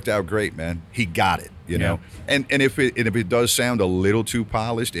it worked out great, man. He got it, you know. And if it does sound a little too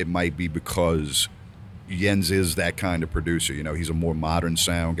polished, it might be because Jens is that kind of producer. You know, he's a more modern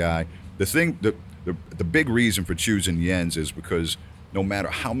sound guy. The big reason for choosing Jens is because no matter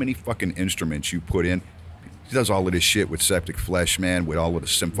how many fucking instruments you put in, he does all of this shit with Septic Flesh, man, with all of the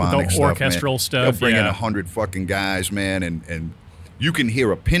symphonic the stuff, orchestral man. stuff, He'll bring in yeah. 100 fucking guys, man, and you can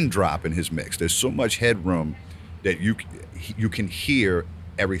hear a pin drop in his mix. There's so much headroom that you can hear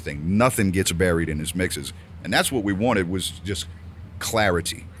everything. Nothing gets buried in his mixes, and that's what we wanted, was just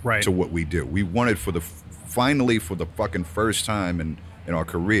clarity Right. to what we do. We wanted finally for the fucking first time in our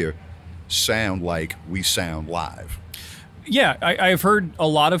career, sound like we sound live. Yeah, I've heard a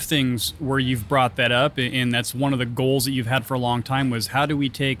lot of things where you've brought that up, and that's one of the goals that you've had for a long time was how do we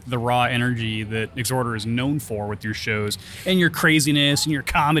take the raw energy that Exhorder is known for with your shows and your craziness and your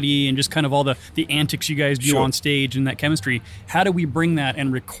comedy and just kind of all the antics you guys do Sure. on stage and that chemistry. How do we bring that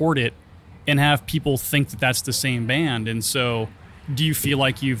and record it and have people think that that's the same band? And so do you feel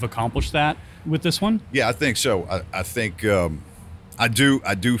like you've accomplished that with this one? Yeah, I think so. I think I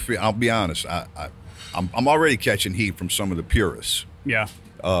do feel. I'll be honest. I'm already catching heat from some of the purists Yeah.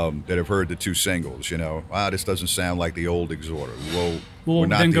 that have heard the two singles. You know, this doesn't sound like the old Exhorder. Well, Well, we're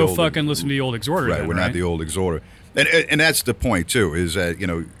not then the go old, fucking listen to the old Exhorder. Right, then, we're not the old Exhorder, and that's the point too. Is that, you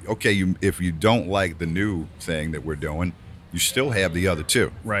know, okay, if you don't like the new thing that we're doing, you still have the other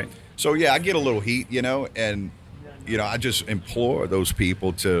two. Right. So yeah, I get a little heat, you know, and you know, I just implore those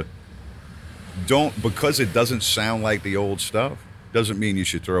people to don't, because it doesn't sound like the old stuff, doesn't mean you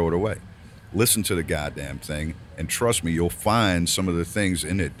should throw it away. Listen to the goddamn thing, and trust me, you'll find some of the things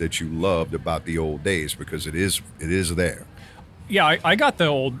in it that you loved about the old days, because it is there. Yeah, I got the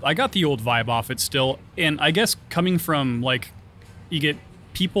old vibe off it still, and I guess coming from, like, you get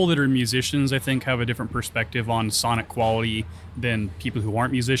people that are musicians, I think, have a different perspective on sonic quality than people who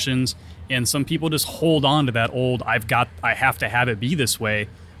aren't musicians, and some people just hold on to that old I have to have it be this way.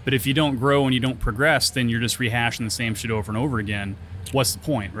 But if you don't grow and you don't progress, then you're just rehashing the same shit over and over again. What's the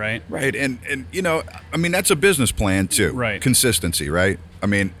point, right? Right, and you know, I mean, that's a business plan too. Right. Consistency, right? I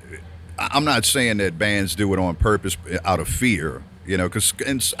mean, I'm not saying that bands do it on purpose out of fear, you know, because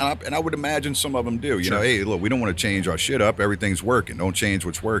and I would imagine some of them do. You know, hey, look, we don't want to change our shit up. Everything's working. Don't change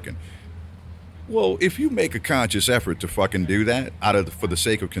what's working. Well, if you make a conscious effort to fucking do that for the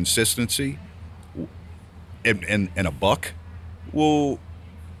sake of consistency and a buck, well,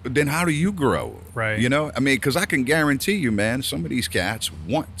 then how do you grow? Right. You know, I mean, because I can guarantee you, man, some of these cats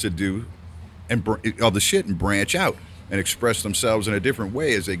want to do other shit and branch out. and express themselves in a different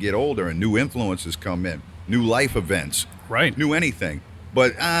way as they get older and new influences come in, new life events, Right. new anything.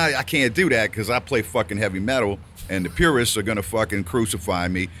 But I can't do that because I play fucking heavy metal, and the purists are gonna fucking crucify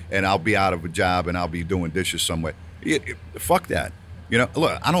me, and I'll be out of a job and I'll be doing dishes somewhere. Fuck that. You know,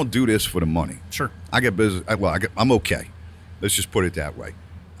 look, I don't do this for the money. Sure. I get business. I'm okay. Let's just put it that way.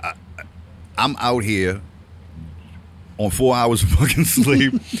 I'm out here on 4 hours of fucking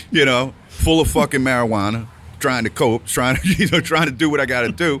sleep, you know, full of fucking marijuana, trying to cope, trying to do what I got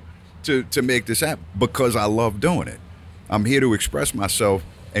to do to make this happen because I love doing it. I'm here to express myself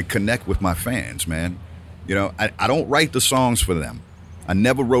and connect with my fans, man. You know, I don't write the songs for them. I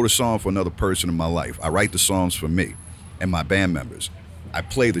never wrote a song for another person in my life. I write the songs for me and my band members. I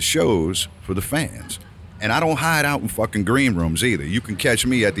play the shows for the fans. And I don't hide out in fucking green rooms either. You can catch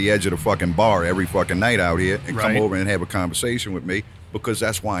me at the edge of the fucking bar every fucking night out here and come over and have a conversation with me because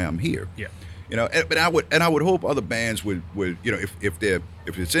that's why I'm here. Yeah. You know, but I would hope other bands would you know,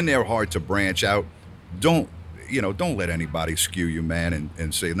 if it's in their heart to branch out, don't let anybody skew you, man,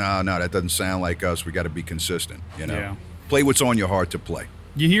 and say, no, that doesn't sound like us. We got to be consistent, you know. Yeah. Play what's on your heart to play.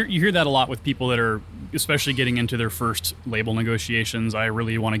 You hear that a lot with people that are especially getting into their first label negotiations. I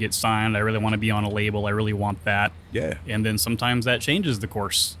really want to get signed. I really want to be on a label. I really want that. Yeah. And then sometimes that changes the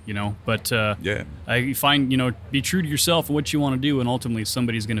course, you know. But Yeah. I find, you know, be true to yourself and what you want to do, and ultimately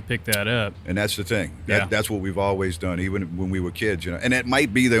somebody's going to pick that up. And that's the thing. Yeah. That's what we've always done, even when we were kids, you know. And that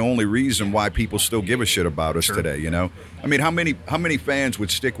might be the only reason why people still give a shit about us today, you know. I mean, how many fans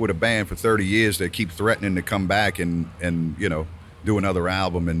would stick with a band for 30 years that keep threatening to come back and you know, do another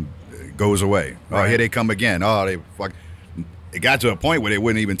album and it goes away? Right. Oh, here they come again. Oh, they fuck. It got to a point where they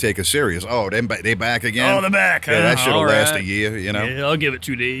wouldn't even take us serious. Oh, they back again. Oh, they're back. Yeah, that huh? should have All lasted right. a year, you know. Yeah, I'll give it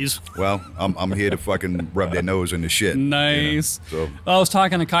 2 days. Well, I'm here to fucking rub their nose in the shit. Nice. You know? So I was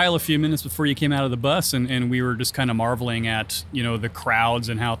talking to Kyle a few minutes before you came out of the bus, and we were just kind of marveling at, you know, the crowds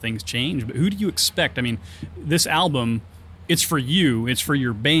and how things change. But who do you expect? I mean, this album, it's for you, it's for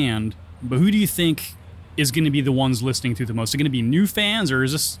your band, but who do you think is going to be the ones listening to the most? Is it going to be new fans, or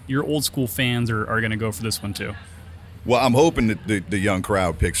is this your old school fans are going to go for this one too? Well, I'm hoping that the young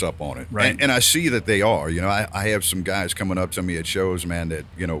crowd picks up on it. Right. And I see that they are. You know, I have some guys coming up to me at shows, man, that,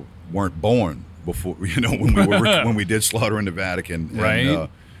 you know, weren't born before, you know, when we did Slaughter in the Vatican. Right. And,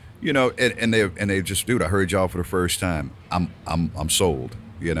 you know, and they just, dude, I heard y'all for the first time. I'm sold.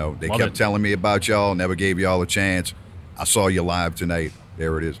 You know, they Love kept it. telling me about y'all, never gave y'all a chance. I saw you live tonight.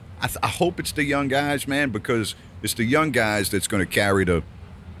 There it is. I hope it's the young guys, man, because it's the young guys that's going to carry the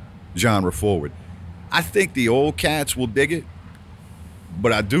genre forward. I think the old cats will dig it,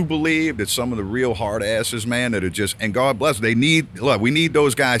 but I do believe that some of the real hard asses, man, that are just, and God bless, we need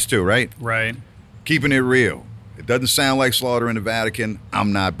those guys too, right? Right. Keeping it real. It doesn't sound like Slaughter in the Vatican.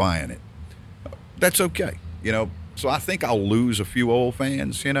 I'm not buying it. That's okay, you know. So I think I'll lose a few old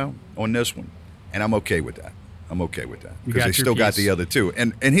fans, you know, on this one, and I'm okay with that. You Because got they your still got piece. the other two.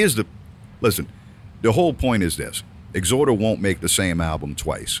 And here's listen, the whole point is this. Exhorder won't make the same album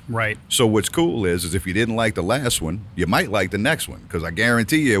twice. Right. So what's cool is if you didn't like the last one, you might like the next one, because I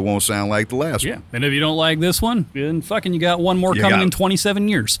guarantee you it won't sound like the last Yeah. one. And if you don't like this one, then fucking you got one more You coming got in it. 27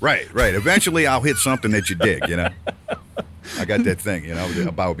 years. Right. Eventually I'll hit something that you dig, you know. I got that thing, you know,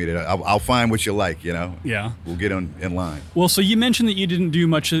 about me that I'll find what you like, you know. Yeah. We'll get in line. Well, so you mentioned that you didn't do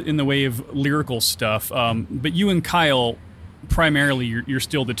much in the way of lyrical stuff, but you and Kyle, primarily, you're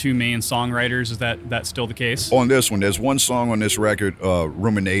still the two main songwriters. Is that still the case? On this one, there's one song on this record,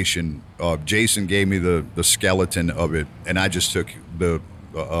 Rumination. Jason gave me the skeleton of it, and I just took the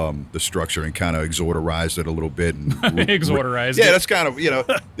structure and kind of exoterized it a little bit. And Exoterized Yeah, it. that's kind of, you know,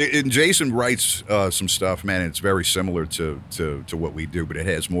 and Jason writes some stuff, man, and it's very similar to what we do, but it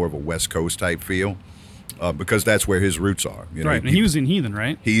has more of a West Coast type feel, because that's where his roots are. You know, Right. And he was in Heathen,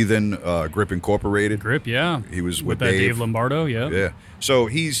 right? Heathen, Grip Incorporated. Grip, yeah. He was with with that Dave. Dave Lombardo, yeah. Yeah. So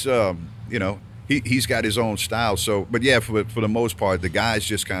he's, you know, he's got his own style. So, but yeah, for the most part, the guys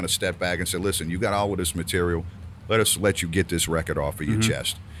just kind of step back and say, listen, you got all of this material. Let you get this record off of your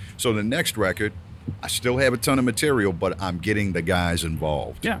chest. So the next record, I still have a ton of material, but I'm getting the guys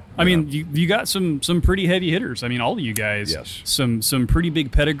involved. Yeah, I mean, you got some pretty heavy hitters. I mean, all of you guys. Yes. Some pretty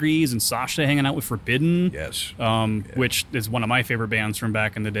big pedigrees, and Sasha hanging out with Forbidden. Yes. Which is one of my favorite bands from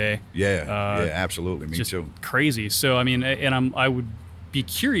back in the day. Yeah. Yeah, absolutely. Me Just too. crazy. So I mean, and I would be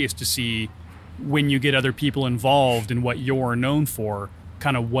curious to see when you get other people involved in what you're known for,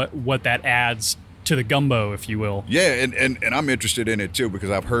 kind of what that adds to the gumbo, if you will. Yeah, and I'm interested in it too, because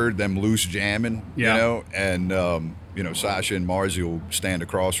I've heard them loose jamming, Yeah. you know, and you know, Sasha and Marzi will stand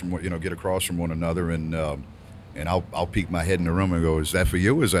across from get across from one another, and and I'll peek my head in the room and go, "Is that for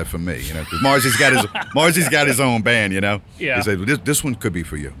you or is that for me?" You know, because Marzy's got his own band. You know, Yeah. He says, well, this one could be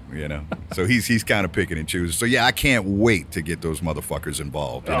for you. You know, so he's kind of picking and choosing. So yeah, I can't wait to get those motherfuckers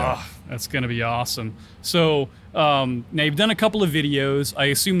involved. You know? Oh, that's gonna be awesome. So now you've done a couple of videos. I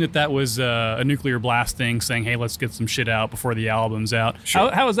assume that was a Nuclear Blast thing, saying, "Hey, let's get some shit out before the album's out."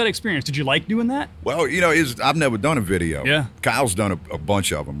 Sure. How was that experience? Did you like doing that? Well, you know, I've never done a video. Yeah. Kyle's done a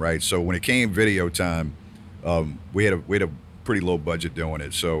bunch of them, right? So when it came video time, we had a pretty low budget doing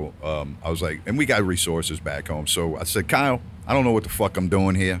it. So I was like, and we got resources back home. So I said, Kyle, I don't know what the fuck I'm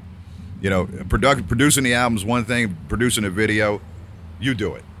doing here. You know, producing the album's one thing, producing a video, you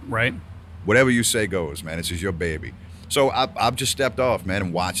do it. Right. Whatever you say goes, man. This is your baby. So I've just stepped off, man,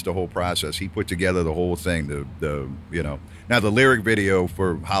 and watched the whole process. He put together the whole thing. The you know, now the lyric video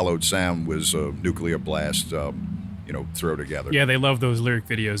for Hollowed Sound was Nuclear Blast. You know, throw together. Yeah, they love those lyric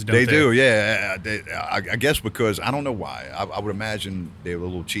videos, don't They they? do, yeah. I guess because I don't know why. I would imagine they were a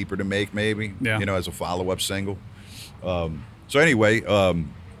little cheaper to make, maybe. Yeah. You know, as a follow-up single. So anyway,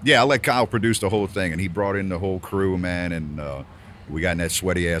 yeah, I let Kyle produce the whole thing, and he brought in the whole crew, man, and we got in that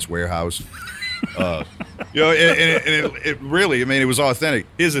sweaty ass warehouse. You know, and it really, I mean, it was authentic.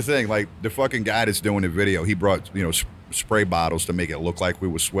 Here's the thing, like the fucking guy that's doing the video, he brought, you know, spray bottles to make it look like we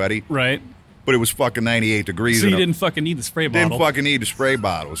were sweaty, Right. but it was fucking 98 degrees. So you in a- didn't fucking need the spray bottle. didn't fucking need the spray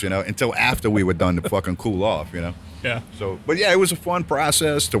bottles, you know, until after we were done to fucking cool off, you know. Yeah. So, but yeah, it was a fun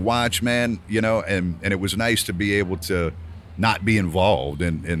process to watch, man, you know, and it was nice to be able to not be involved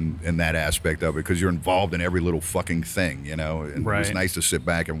in that aspect of it, because you're involved in every little fucking thing, you know. And it was Right. nice to sit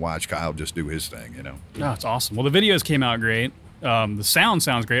back and watch Kyle just do his thing, you know. Oh, it's awesome. Well, the videos came out great. The sound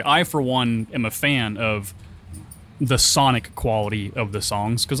sounds great. I, for one, am a fan of the sonic quality of the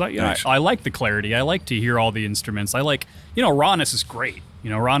songs because Nice. I like the clarity. I like to hear all the instruments. I like, rawness is great.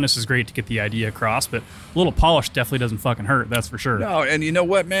 Rawness is great to get the idea across, but a little polish definitely doesn't fucking hurt. That's for sure. No, and you know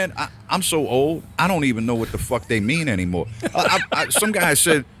what, man? I'm so old, I don't even know what the fuck they mean anymore. Some guy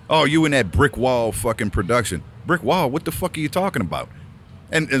said, "Oh, you in that brick wall fucking production." Brick wall? What the fuck are you talking about?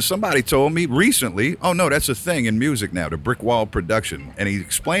 And somebody told me recently, "Oh no, that's a thing in music now, the brick wall production." And he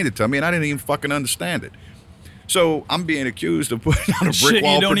explained it to me, and I didn't even fucking understand it. So I'm being accused of putting on a brick Shit,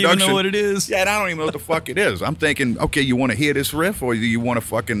 wall you don't production. even know what it is. Yeah, and I don't even know what the fuck it is. I'm thinking, okay, you want to hear this riff, or do you want to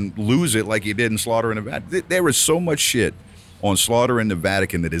fucking lose it like you did in Slaughter in the Vatican? There is so much shit on Slaughter in the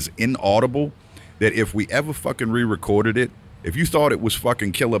Vatican that is inaudible that if we ever fucking re-recorded it, if you thought it was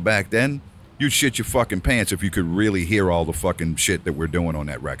fucking killer back then, you'd shit your fucking pants if you could really hear all the fucking shit that we're doing on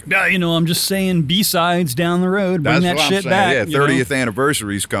that record. Yeah, I'm just saying B-sides down the road. Bring that what shit I'm saying. back. Yeah, you know? 30th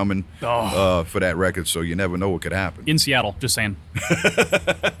anniversary's coming Oh. for that record, so you never know what could happen. In Seattle, just saying.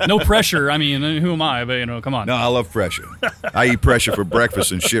 No pressure. I mean, who am I? But, come on. No, I love pressure. I eat pressure for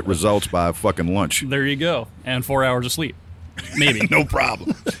breakfast, and shit results by fucking lunch. There you go. And 4 hours of sleep. Maybe. No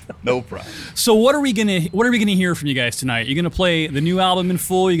problem. No problem. So what are we gonna hear from you guys tonight? You're gonna play the new album in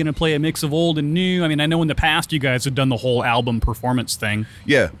full? You're gonna play a mix of old and new? I mean, I know in the past you guys have done the whole album performance thing.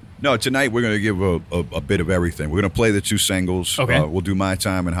 Yeah. No, tonight we're going to give a bit of everything. We're going to play the two singles. Okay. We'll do My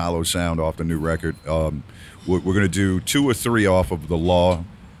Time and Hollow Sound off the new record. We're going to do 2 or 3 off of The Law,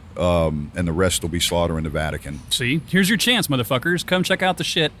 and the rest will be Slaughter in the Vatican. See, here's your chance, motherfuckers. Come check out the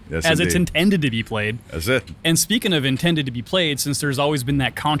shit Yes, as it's indeed. intended to be played. That's it. And speaking of intended to be played, since there's always been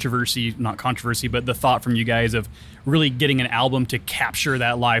that not controversy, but the thought from you guys of really getting an album to capture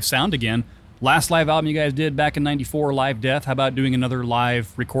that live sound again. Last live album you guys did back in '94, Live Death. How about doing another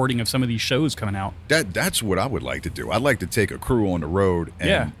live recording of some of these shows coming out? That's what I would like to do. I'd like to take a crew on the road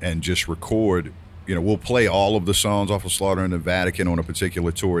and just record. We'll play all of the songs off of Slaughter in the Vatican on a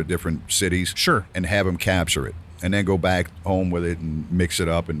particular tour at different cities. Sure. And have them capture it. And then go back home with it and mix it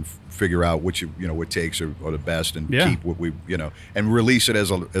up and figure out what takes are the best and Yeah. keep what we, and release it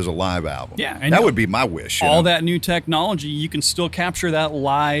as a live album. Yeah, and that would be my wish. All that new technology, you can still capture that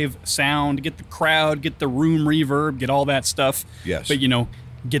live sound, get the crowd, get the room reverb, get all that stuff. Yes. But,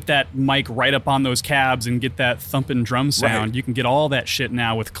 get that mic right up on those cabs and get that thumping drum sound. Right. You can get all that shit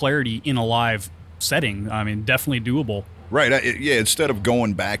now with clarity in a live setting. I mean, definitely doable. Right. Instead of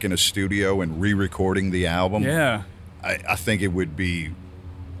going back in a studio and re-recording the album, Yeah. I think it would be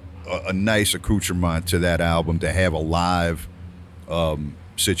a nice accoutrement to that album to have a live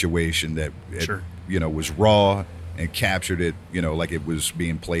situation that Sure. was raw and captured it, like it was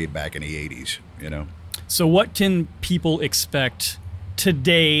being played back in the 80s, So what can people expect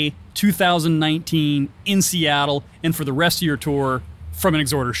today, 2019, in Seattle, and for the rest of your tour from an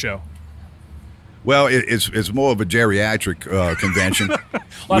Exhorder show? Well, it's more of a geriatric convention.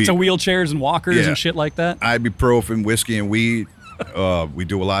 Lots of wheelchairs and walkers Yeah. and shit like that? Ibuprofen, whiskey, and weed. We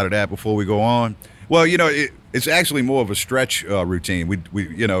do a lot of that before we go on. Well, it's actually more of a stretch routine. We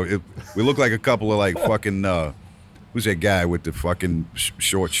we look like a couple of like fucking who's that guy with the fucking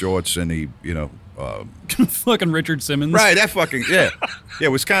short shorts and Fucking Richard Simmons. right, that fucking yeah. It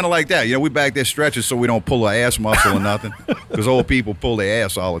was kind of like that. We back there stretching so we don't pull our ass muscle or nothing, because old people pull their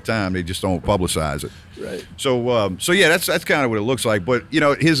ass all the time. They just don't publicize it. Right. So yeah, that's kind of what it looks like. But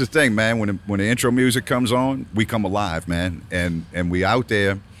here's the thing, man. When the intro music comes on, we come alive, man, and we out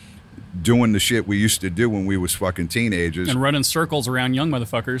there doing the shit we used to do when we was fucking teenagers. And running circles around young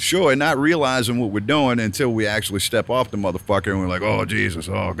motherfuckers. Sure, and not realizing what we're doing until we actually step off the motherfucker and we're like, oh, Jesus,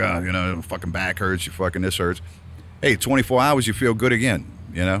 oh, God, fucking back hurts, your fucking this hurts. Hey, 24 hours, you feel good again,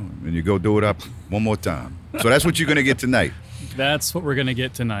 and you go do it up one more time. So that's what you're going to get tonight. That's what we're going to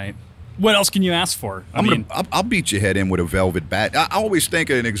get tonight. What else can you ask for? I'll beat your head in with a velvet bat. I always think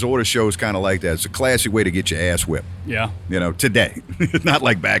an Exhorder show is kind of like that. It's a classy way to get your ass whipped. Yeah. Today. Not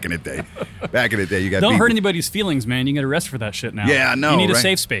like back in the day. Back in the day, you got Don't people. hurt anybody's feelings, man. You get arrested for that shit now. Yeah, I know, You need a right?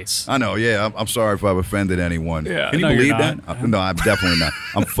 safe space. I know, yeah. I'm sorry if I've offended anyone. Yeah, Can you no, believe you're that? not. No, I'm definitely not.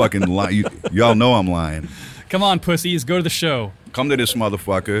 I'm fucking lying. Y'all know I'm lying. Come on, pussies. Go to the show. Come to this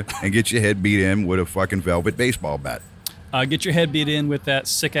motherfucker and get your head beat in with a fucking velvet baseball bat. Get your head beat in with that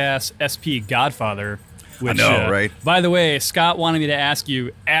sick-ass SP Godfather. Which, know, right? By the way, Scott wanted me to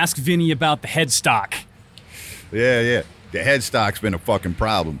ask Vinny about the headstock. Yeah. The headstock's been a fucking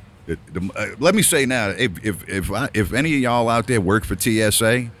problem. Let me say now, if any of y'all out there work for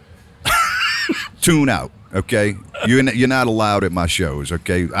TSA, tune out, okay? You're not allowed at my shows,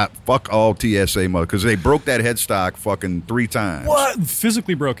 okay? Fuck all TSA mother, because they broke that headstock fucking 3 times. What?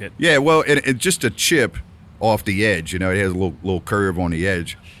 Physically broke it. Yeah, well, it just a chip off the edge. It has a little curve on the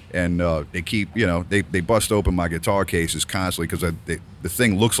edge, and they keep, they bust open my guitar cases constantly because the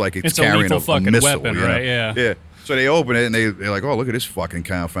thing looks like it's a carrying lethal a fucking missile, weapon, right? Yeah. Yeah. So they open it and they're like, oh, look at this fucking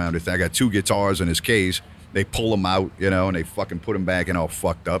confounded thing. I got 2 guitars in this case. They pull them out, and they fucking put them back in all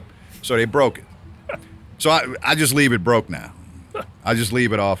fucked up. So they broke it. So I just leave it broke now. I just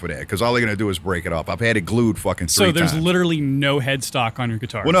leave it off of there because all they're going to do is break it off. I've had it glued fucking 3 So there's times. literally no headstock on your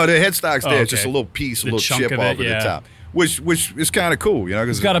guitar. Well, no, the headstock's there. Oh, It's just a okay. little piece, a The little chunk chip of off it, at yeah. the top, which is kind of cool, because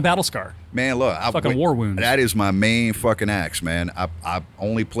It's got a battle scar. man, look, Fucking war wounds. That is my main fucking axe, man. I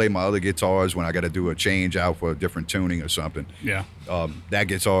only play my other guitars when I got to do a change out for a different tuning or something. Yeah. That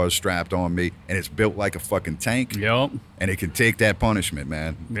guitar is strapped on me, and it's built like a fucking tank. Yep. And it can take that punishment,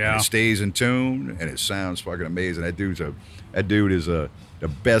 man. Yeah. And it stays in tune, and it sounds fucking amazing. That dude is the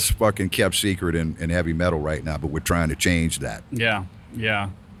best fucking kept secret in heavy metal right now, but we're trying to change that. Yeah.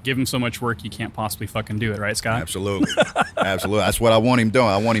 Give him so much work you can't possibly fucking do it, right, Scott? Absolutely. Absolutely. That's what I want him doing.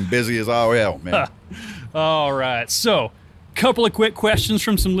 I want him busy as all hell, man. All right. So, couple of quick questions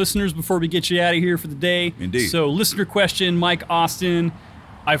from some listeners before we get you out of here for the day. Indeed. So, listener question, Mike Austin.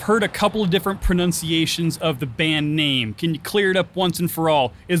 I've heard a couple of different pronunciations of the band name. Can you clear it up once and for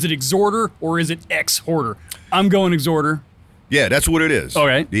all? Is it Exhorder or is it Exhorder? I'm going Exhorder. Yeah, that's what it is. All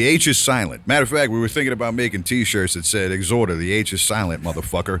right. The H is silent. Matter of fact, we were thinking about making T-shirts that said Exhorder. The H is silent,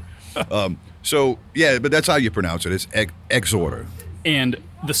 motherfucker. So, yeah, but that's how you pronounce it. It's Exhorder. And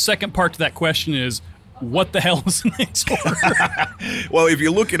the second part to that question is, what the hell is an Exhorder? Well, if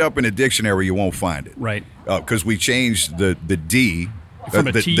you look it up in a dictionary, you won't find it. Right. Because we changed the D, From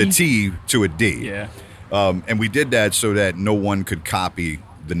a the T? T to a D. Yeah. And we did that so that no one could copy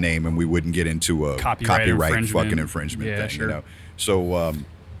the name and we wouldn't get into a Copyright infringement. fucking infringement Yeah, thing, sure. So,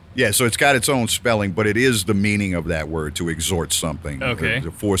 so it's got its own spelling, but it is the meaning of that word, to exhort something. Okay. Or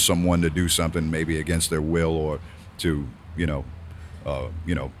to force someone to do something maybe against their will, or to,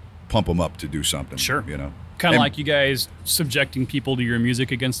 pump them up to do something. Sure. You know. Kind of And- like you guys subjecting people to your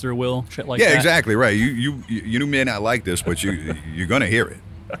music against their will, shit like yeah, that. exactly right. You may not like this, but you're gonna hear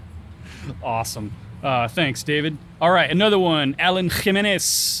it. Awesome. Thanks, David. All right, another one. Alan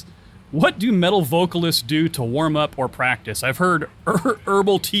Jimenez. What do metal vocalists do to warm up or practice? I've heard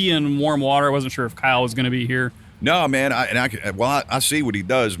herbal tea and warm water. I wasn't sure if Kyle was going to be here. No, man. I see what he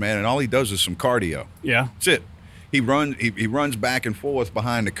does, man, and all he does is some cardio. Yeah. That's it. He runs back and forth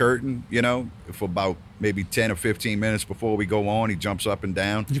behind the curtain, for about maybe 10 or 15 minutes before we go on. He jumps up and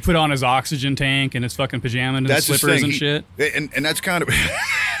down. You put on his oxygen tank and his fucking pajamas and his That's his slippers thing. and shit. And that's kind of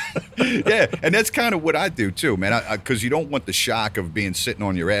yeah, and that's kind of what I do too, man. Because you don't want the shock of being sitting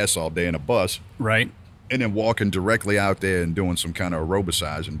on your ass all day in a bus, Right. and then walking directly out there and doing some kind of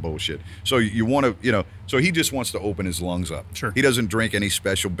aerobicizing bullshit. So you want to, so he just wants to open his lungs up. Sure. He doesn't drink any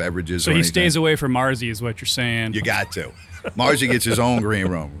special beverages. So or he anything. stays away from Marzi is what you're saying. You got to. Margie gets his own green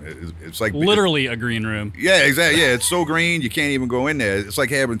room. It's like Literally a green room. Yeah, exactly. Yeah, it's so green you can't even go in there. It's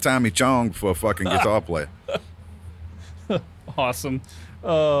like having Tommy Chong for a fucking guitar player. Awesome.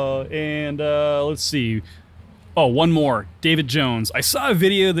 Let's see. Oh, one more. David Jones. I saw a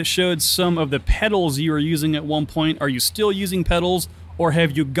video that showed some of the pedals you were using at one point. Are you still using pedals, or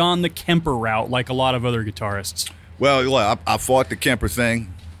have you gone the Kemper route like a lot of other guitarists? Well, look, I fought the Kemper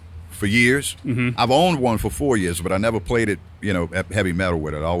thing for years. Mm-hmm. I've owned one for 4 years, but I never played it, heavy metal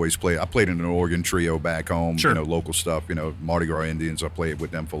with it. I played in an organ trio back home, sure. Local stuff, Mardi Gras Indians. I played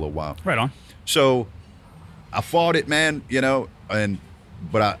with them for a little while. Right on. So I fought it, man,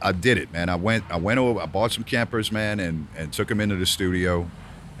 but I did it, man. I went over, I bought some Kempers, man, and took them into the studio,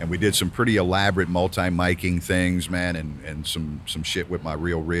 and we did some pretty elaborate multi-miking things, man, and some shit with my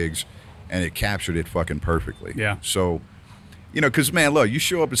real rigs, and it captured it fucking perfectly. Yeah. So, because, man, look, you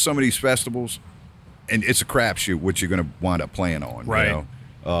show up at some of these festivals, and it's a crapshoot what you're going to wind up playing on. Right.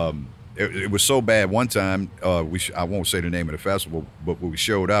 It was so bad one time, I won't say the name of the festival, but when we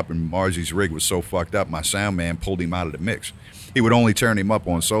showed up and Margie's rig was so fucked up, my sound man pulled him out of the mix. He would only turn him up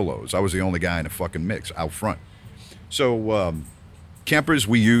on solos. I was the only guy in the fucking mix out front. So Kempers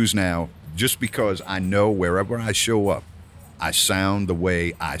we use now just because I know wherever I show up, I sound the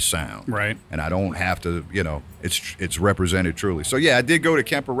way I sound. Right. And I don't have to, it's represented truly. So yeah, I did go the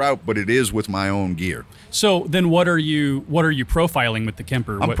Kemper route, but it is with my own gear. So then what are you profiling with the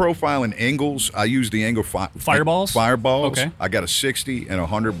Kemper? I'm profiling Ingles. I use the Engel Fireballs? Fireballs. Okay. I got a 60 and a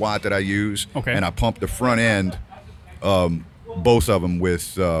 100 watt that I use. Okay. And I pump the front end, both of them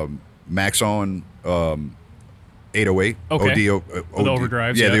with Maxon 808. Okay. The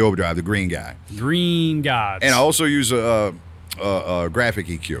overdrives. Yeah, the overdrive, the green guy. Green gods. And I also use a graphic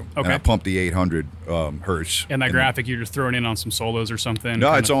EQ. Okay. And I pump the 800 hertz. And that graphic you're just throwing in on some solos or something?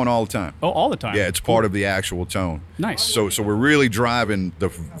 No, it's on all the time. Oh, all the time? Yeah, it's part of the actual tone. Nice. So we're really driving the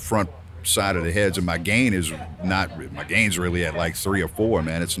front side of the heads, and my gain's really at like 3 or 4,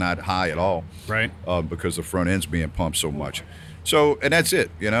 man. It's not high at all. Right. Because the front end's being pumped so much. So, and that's it,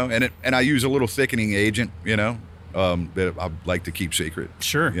 and I use a little thickening agent, that I like to keep secret.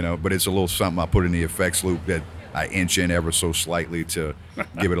 Sure. But it's a little something I put in the effects loop that I inch in ever so slightly to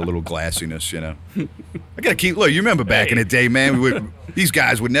give it a little glassiness, I gotta keep, look, you remember back in the day, man, these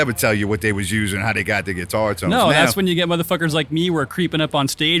guys would never tell you what they was using, how they got the guitar tones. No, that's when you get motherfuckers like me who are creeping up on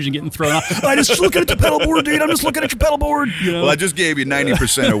stage and getting thrown off. I'm just looking at the pedal board, dude. I'm just looking at your pedal board. Well, I just gave you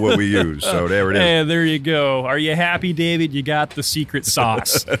 90% of what we use, so there it is. Hey, there you go. Are you happy, David? You got the secret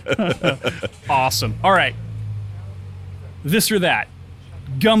sauce. Awesome. All right. This or that.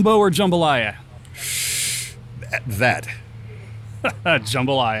 Gumbo or jambalaya? That.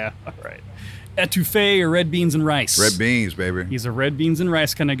 Jambalaya. All right. Etouffee or red beans and rice? Red beans, baby. He's a red beans and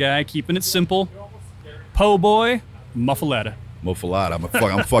rice kind of guy, keeping it simple. Po' boy, muffaletta.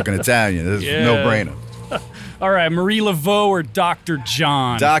 Muffaletta. I'm fucking Italian. This is a no-brainer. All right, Marie Laveau or Dr.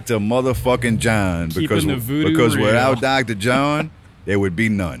 John? Dr. motherfucking John. Keeping the voodoo because real. Without Dr. John, there would be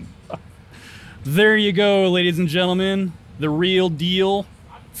none. There you go, ladies and gentlemen. The real deal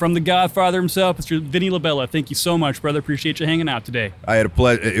from the Godfather himself, Mr. Vinny Labella. Thank you so much, brother. Appreciate you hanging out today. I had a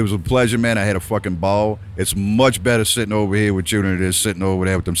pleasure. It was a pleasure, man. I had a fucking ball. It's much better sitting over here with you than it is sitting over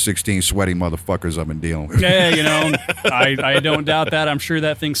there with them 16 sweaty motherfuckers I've been dealing with. Yeah, I don't doubt that. I'm sure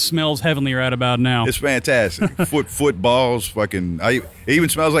that thing smells heavenly right about now. It's fantastic. foot balls, fucking. It even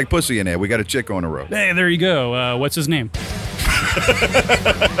smells like pussy in there. We got a chick on the road. Hey, there you go. What's his name?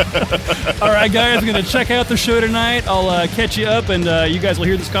 All right, guys, I'm going to check out the show tonight. I'll catch you up, and you guys will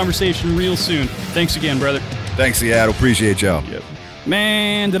hear this conversation real soon. Thanks again, brother. Thanks, Seattle. Appreciate y'all. Yep.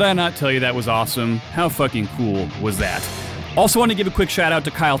 Man, did I not tell you that was awesome? How fucking cool was that? Also want to give a quick shout out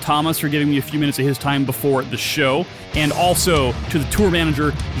to Kyle Thomas for giving me a few minutes of his time before the show, and also to the tour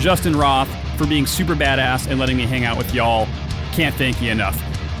manager, Justin Roth, for being super badass and letting me hang out with y'all. Can't thank you enough.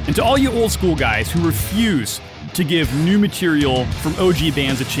 And to all you old school guys who refuse to give new material from OG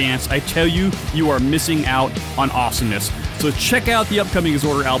bands a chance, I tell you, you are missing out on awesomeness. So check out the upcoming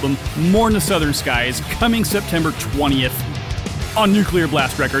Exorder album, Mourn the Southern Skies, coming September 20th on Nuclear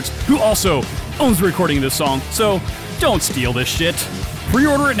Blast Records, who also owns the recording of this song. So don't steal this shit.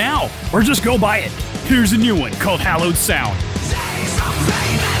 Pre-order it now, or just go buy it. Here's a new one called Hallowed Sound.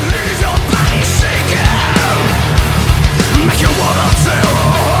 Make you wanna tear a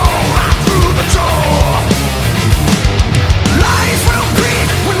hole right through the door. Life will creep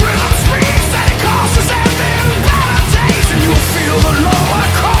when rhythm speaks, and it causes heaven better days, and you'll feel the lower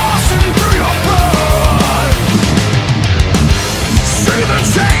coursing through your blood. See the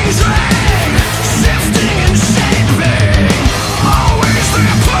changing, shifting and shaping, always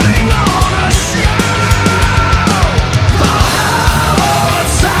they're putting on a show. The hallowed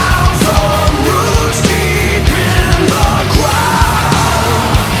sound from roots deep in the ground.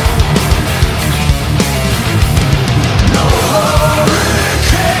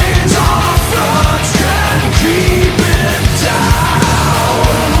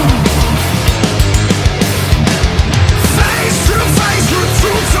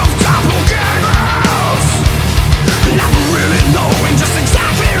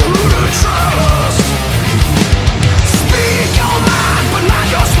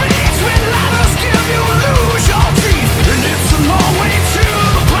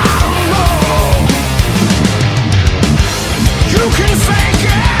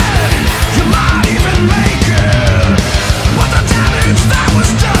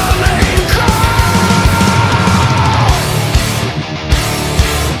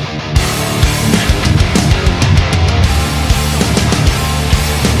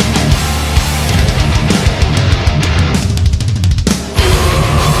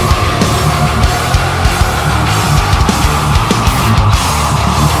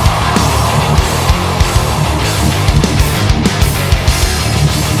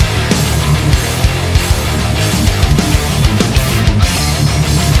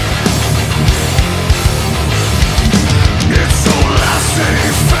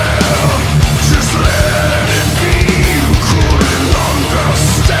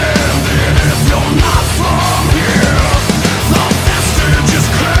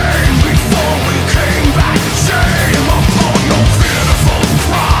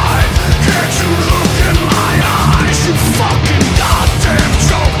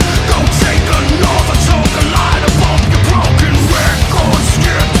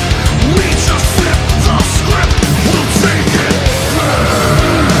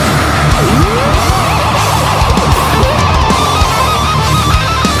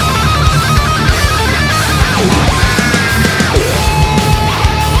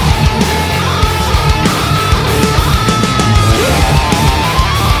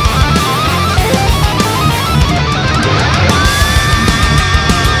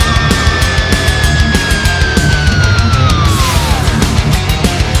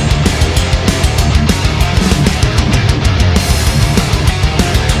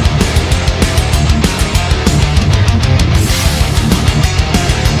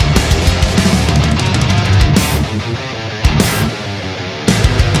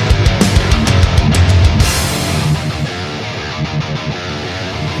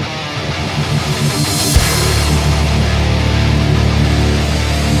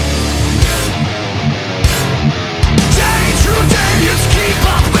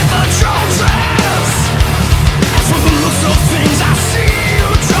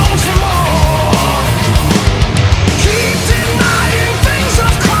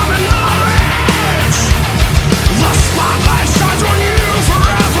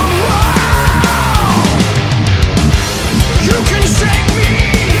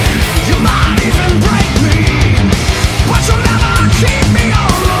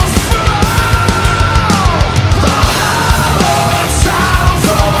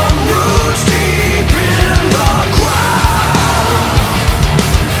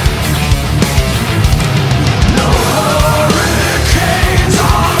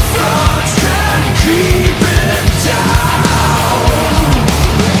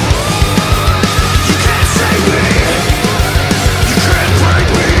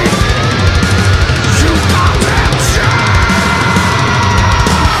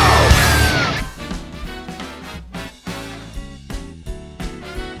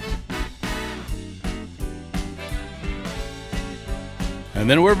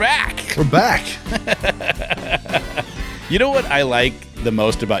 then we're back. We're back. You know what I like the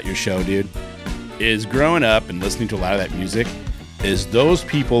most about your show, dude? Is growing up and listening to a lot of that music, is those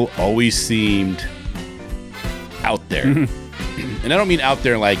people always seemed out there. And I don't mean out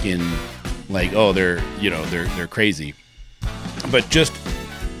there like in, like, oh, they're crazy, but just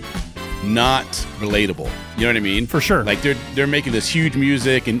not relatable. You know what I mean? For sure. Like they're making this huge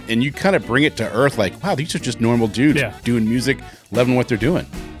music, and you kind of bring it to earth. Like, wow, these are just normal dudes doing music, loving what they're doing.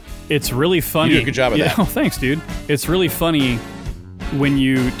 It's really funny. You do a good job of that. Oh, thanks, dude. It's really funny when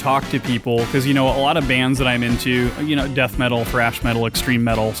you talk to people, because, a lot of bands that I'm into, death metal, thrash metal, extreme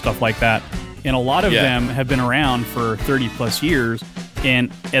metal, stuff like that. And a lot of them have been around for 30 plus years.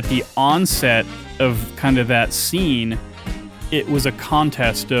 And at the onset of kind of that scene, it was a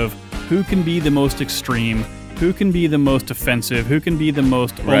contest of who can be the most extreme, who can be the most offensive, who can be the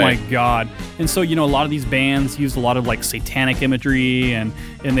most, oh my God. And so, a lot of these bands used a lot of like satanic imagery, and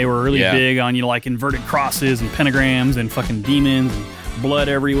they were really big on, like inverted crosses and pentagrams and fucking demons and blood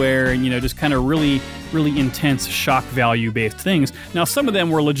everywhere, and, just kind of really, really intense shock value based things. Now, some of them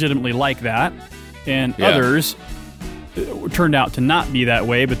were legitimately like that, and others turned out to not be that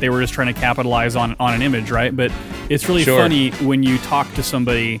way, but they were just trying to capitalize on an image, right? But it's really funny when you talk to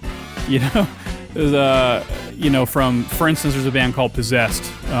somebody, for instance, there's a band called Possessed,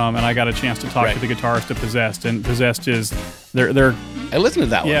 and I got a chance to talk to the guitarist of Possessed, and Possessed is, they're I listened to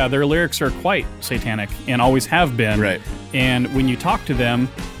that one. Yeah, their lyrics are quite satanic and always have been. Right. And when you talk to them,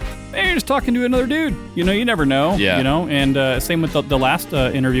 you're just talking to another dude. You never know. Yeah. And same with the last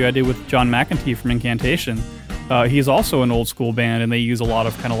interview I did with John McEntee from Incantation. He's also an old school band, and they use a lot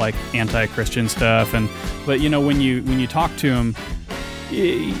of kind of like anti-Christian stuff. But when you talk to him,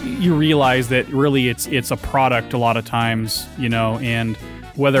 you realize that really it's a product a lot of times, and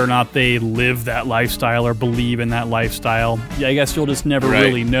whether or not they live that lifestyle or believe in that lifestyle, I guess you'll just never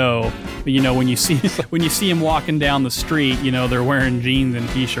really know. But when you see them walking down the street, they're wearing jeans and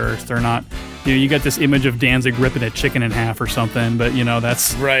t-shirts. They're not, you get this image of Danzig ripping a chicken in half or something. But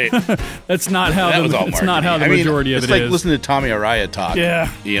that's right. That's not how it's not how the majority of it is. It's like listening to Tommy Araya talk.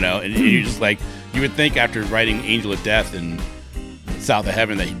 Yeah. And you just like, you would think after writing Angel of Death and South of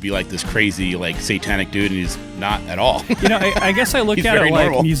Heaven that he'd be like this crazy, like satanic dude, and he's not at all. I guess I look at it like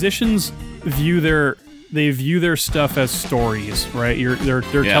normal. musicians view their stuff as stories, right? They're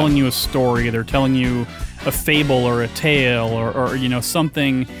telling you a story, they're telling you a fable or a tale or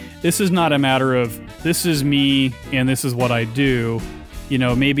something. This is not a matter of this is me and this is what I do.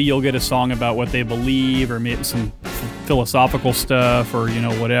 Maybe you'll get a song about what they believe or maybe some philosophical stuff or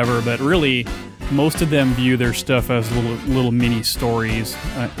whatever, but really most of them view their stuff as little mini stories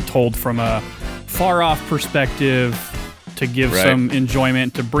told from a far off perspective to give some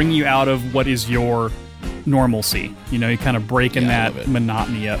enjoyment, to bring you out of what is your normalcy. You kind of breaking that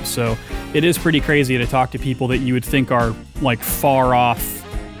monotony up. So it is pretty crazy to talk to people that you would think are like far off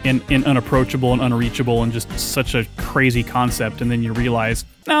and unapproachable and unreachable and just such a crazy concept. And then you realize,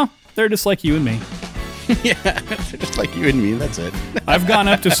 no, they're just like you and me. Yeah, they're just like you and me. That's it. I've gone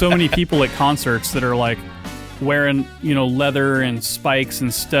up to so many people at concerts that are like wearing, leather and spikes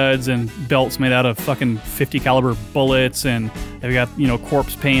and studs and belts made out of fucking 50 caliber bullets, and they've got,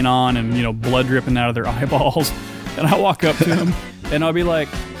 corpse paint on and, blood dripping out of their eyeballs. And I walk up to them and I'll be like,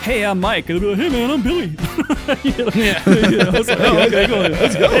 "Hey, I'm Mike." And they'll be like, "Hey, man, I'm Billy." I was like, "Oh, okay, go ahead.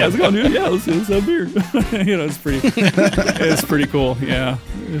 Let's go. Hey, how's it going, dude? Yeah, let's have beer." It's pretty cool. Yeah.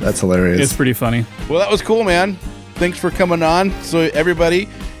 That's hilarious. It's pretty funny. Well, that was cool, man. Thanks for coming on. So everybody,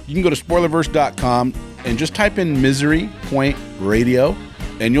 you can go to spoilerverse.com and just type in Misery Point Radio,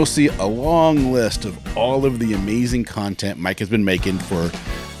 and you'll see a long list of all of the amazing content Mike has been making for,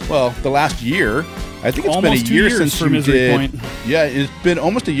 the last year. I think it's almost been a year 2 years since for you Misery did. Point. Yeah, it's been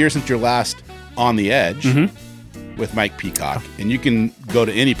almost a year since your last On the Edge with Mike Peacock, and you can go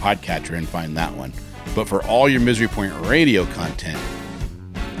to any podcatcher and find that one. But for all your Misery Point Radio content,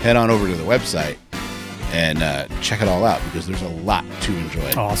 head on over to the website and check it all out, because there's a lot to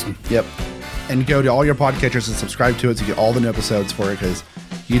enjoy. Awesome. Yep. And go to all your podcatchers and subscribe to it so you get all the new episodes for it, because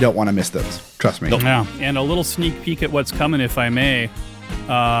you don't want to miss those. Trust me. Yeah. And a little sneak peek at what's coming, if I may.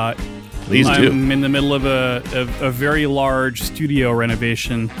 Please do. I'm in the middle of a very large studio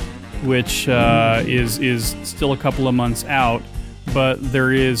renovation, which is still a couple of months out, but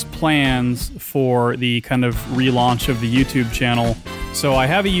there is plans for the kind of relaunch of the YouTube channel. So I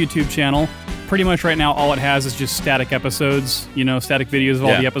have a YouTube channel. Pretty much right now, all it has is just static episodes, static videos of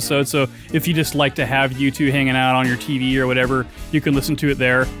all the episodes. So if you just like to have you two hanging out on your TV or whatever, you can listen to it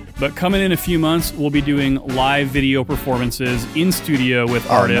there. But coming in a few months, we'll be doing live video performances in studio with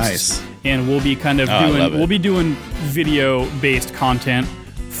artists. Nice. And we'll be kind of doing video-based content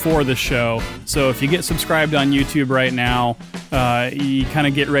for the show. So if you get subscribed on YouTube right now, you kind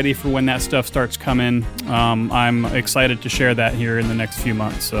of get ready for when that stuff starts coming. I'm excited to share that here in the next few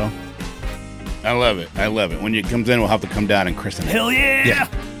months. So I love it. I love it. When it comes in, we'll have to come down and christen it. hell yeah!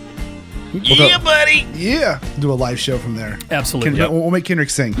 Yeah, buddy. Yeah, do a live show from there. Absolutely. Kendrick, we'll make Kendrick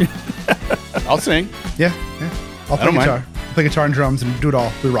sing. I'll sing. Yeah. I'll play don't mind. guitar. I'll play guitar and drums and do it all.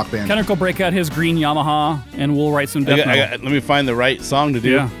 Be a rock band. Kendrick will break out his green Yamaha, and we'll write some death metal. Let me find the right song to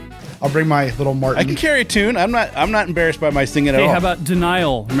do. Yeah. I'll bring my little Martin. I can carry a tune. I'm not embarrassed by my singing at Hey, all. how about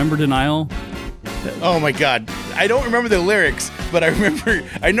Denial? Remember Denial? Oh my God, I don't remember the lyrics, but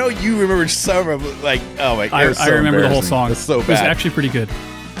I know you remember some of it, like, oh my God. I remember the whole embarrassing. song. It's so It was bad. actually pretty good.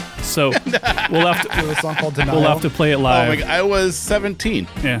 So we'll have We have a song called Denial. we'll have to play it Oh live. my God, I was 17,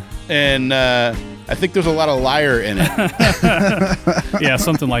 Yeah, and I think there's a lot of liar in it. yeah,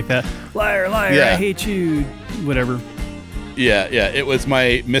 something like that. Liar, liar, Yeah. I hate you. Whatever. yeah, it was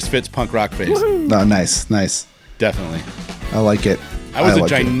my Misfits punk rock phase. Oh, nice. Definitely. I like it. I was a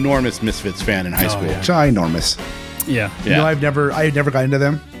like it. ginormous Misfits fan in high school. yeah. Ginormous. Yeah. You know, I never got into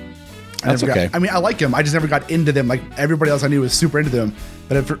them. That's okay. I mean, I like them. I just never got into them. Like everybody else I knew was super into them.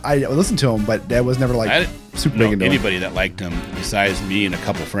 But I listened to them, but I was never like I super didn't know big into them. anybody that liked them besides me and a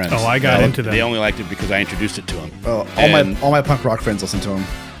couple friends. Oh, I got into them. They only liked it because I introduced it to them. Oh, And- all my punk rock friends listened to them.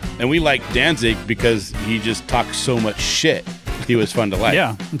 And we liked Danzig because he just talked so much shit. He was fun to like.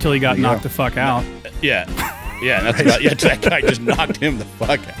 Yeah, until he got you knocked go. the fuck out. Yeah. Yeah, and that's about, that guy just knocked him the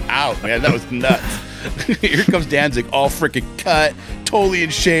fuck out, man. That was nuts. Here comes Danzig, all freaking cut, totally in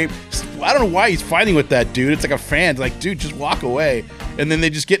shape. I don't know why he's fighting with that dude. It's like a fan. It's like, dude, just walk away. And then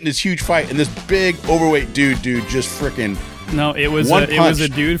they just get in this huge fight, and this big, overweight dude just freaking. No, it was One it was a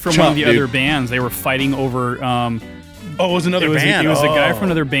punch dude from one chump, of the dude. other bands. They were fighting over. Oh, it was another It was band. it was a guy Oh. from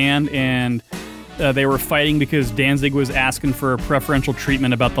another band, and they were fighting because Danzig was asking for a preferential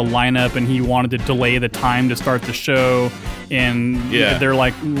treatment about the lineup, and he wanted to delay the time to start the show. And Yeah. they're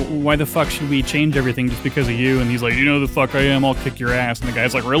like, "Why the fuck should we change everything just because of you?" And he's like, "You know the fuck I am. I'll kick your ass." And the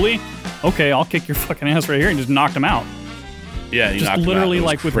guy's like, "Really? Okay, I'll kick your fucking ass right here," and just knocked him out. Yeah, he Just knocked him out. literally It was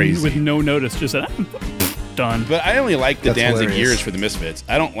like crazy. with no notice, just said, done. But I only like the That's Danzig hilarious. years for the Misfits.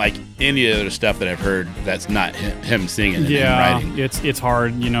 I don't like any of the other stuff that I've heard that's not him singing and him Yeah, writing. it's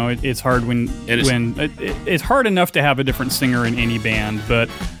hard. You know, it's hard when It is- it's hard enough to have a different singer in any band, but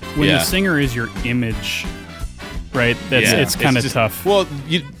when Yeah. the singer is your image, right? It's kind of just- tough. Well,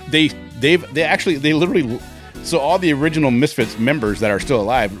 they literally, so all the original Misfits members that are still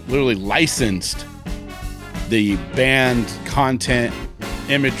alive literally licensed the band content,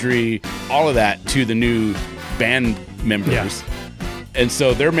 imagery, all of that to the new band members. Yeah. And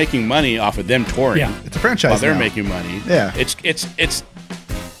so they're making money off of them touring. Yeah. It's a franchise While they're now. making money. Yeah.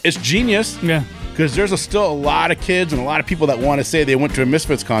 It's genius. Yeah, Because there's still a lot of kids and a lot of people that want to say they went to a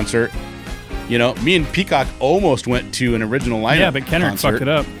Misfits concert. You know, me and Peacock almost went to an original lineup. yeah, but Kendrick concert. fucked it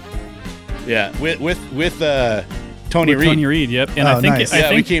up. Yeah, with Tony With Reed. Tony Reed, yep. And Oh, I think nice. I Yeah,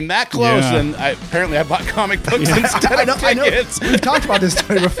 we think came that close, Yeah. and apparently I bought comic books instead I of know. tickets. We've talked about this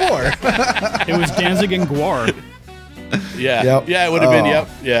story before. it was Danzig and Guar. Yeah, Yep. yeah, it would have been. Oh. Yep,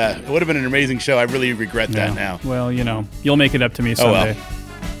 yeah, it would have been an amazing show. I really regret that Yeah. now. Well, you know, you'll make it up to me Oh, well. someday.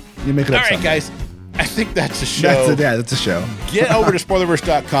 You make it All up right, someday. guys, I think that's a show. That's a show. Get over to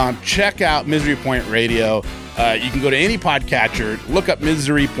spoilerverse.com. Check out Misery Point Radio. You can go to any podcatcher, look up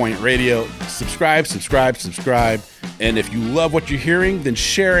Misery Point Radio, subscribe. And if you love what you're hearing, then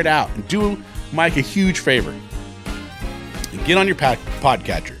share it out. And do Mike a huge favor. Get on your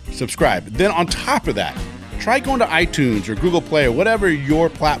podcatcher, subscribe. Then on top of that, try going to iTunes or Google Play or whatever your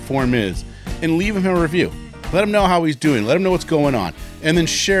platform is and leave him a review. Let him know how he's doing. Let him know what's going on. And then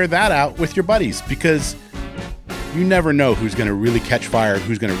share that out with your buddies because you never know who's going to really catch fire,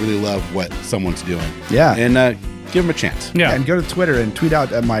 who's going to really love what someone's doing. Yeah. And give them a chance. Yeah. And go to Twitter and tweet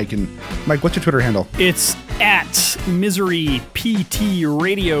out at Mike. And Mike, what's your Twitter handle? It's at Misery PT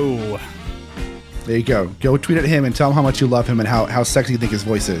Radio. There you go. Go tweet at him and tell him how much you love him and how sexy you think his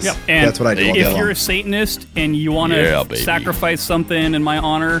voice is. Yep. And that's what I do. all day if long. you're a Satanist and you want to Yeah, baby. sacrifice something in my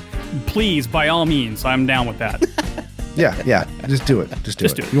honor, please, by all means, I'm down with that. yeah, just do it. Just do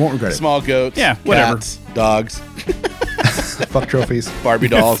it. You won't regret it. Small goats, Yeah, whatever. cats, dogs, Fuck trophies. Barbie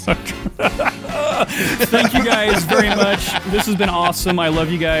dolls. Thank you guys very much. This has been awesome. I love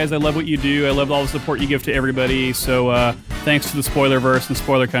you guys. I love what you do. I love all the support you give to everybody. So thanks to the Spoilerverse and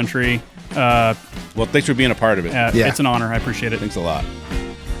Spoiler Country. Well, thanks for being a part of it. Yeah. It's an honor. I appreciate it. Thanks a lot.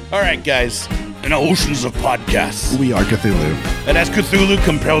 All right, guys. In oceans of podcasts. We are Cthulhu And as Cthulhu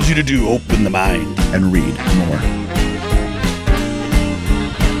compels you to do, open the mind. and read more.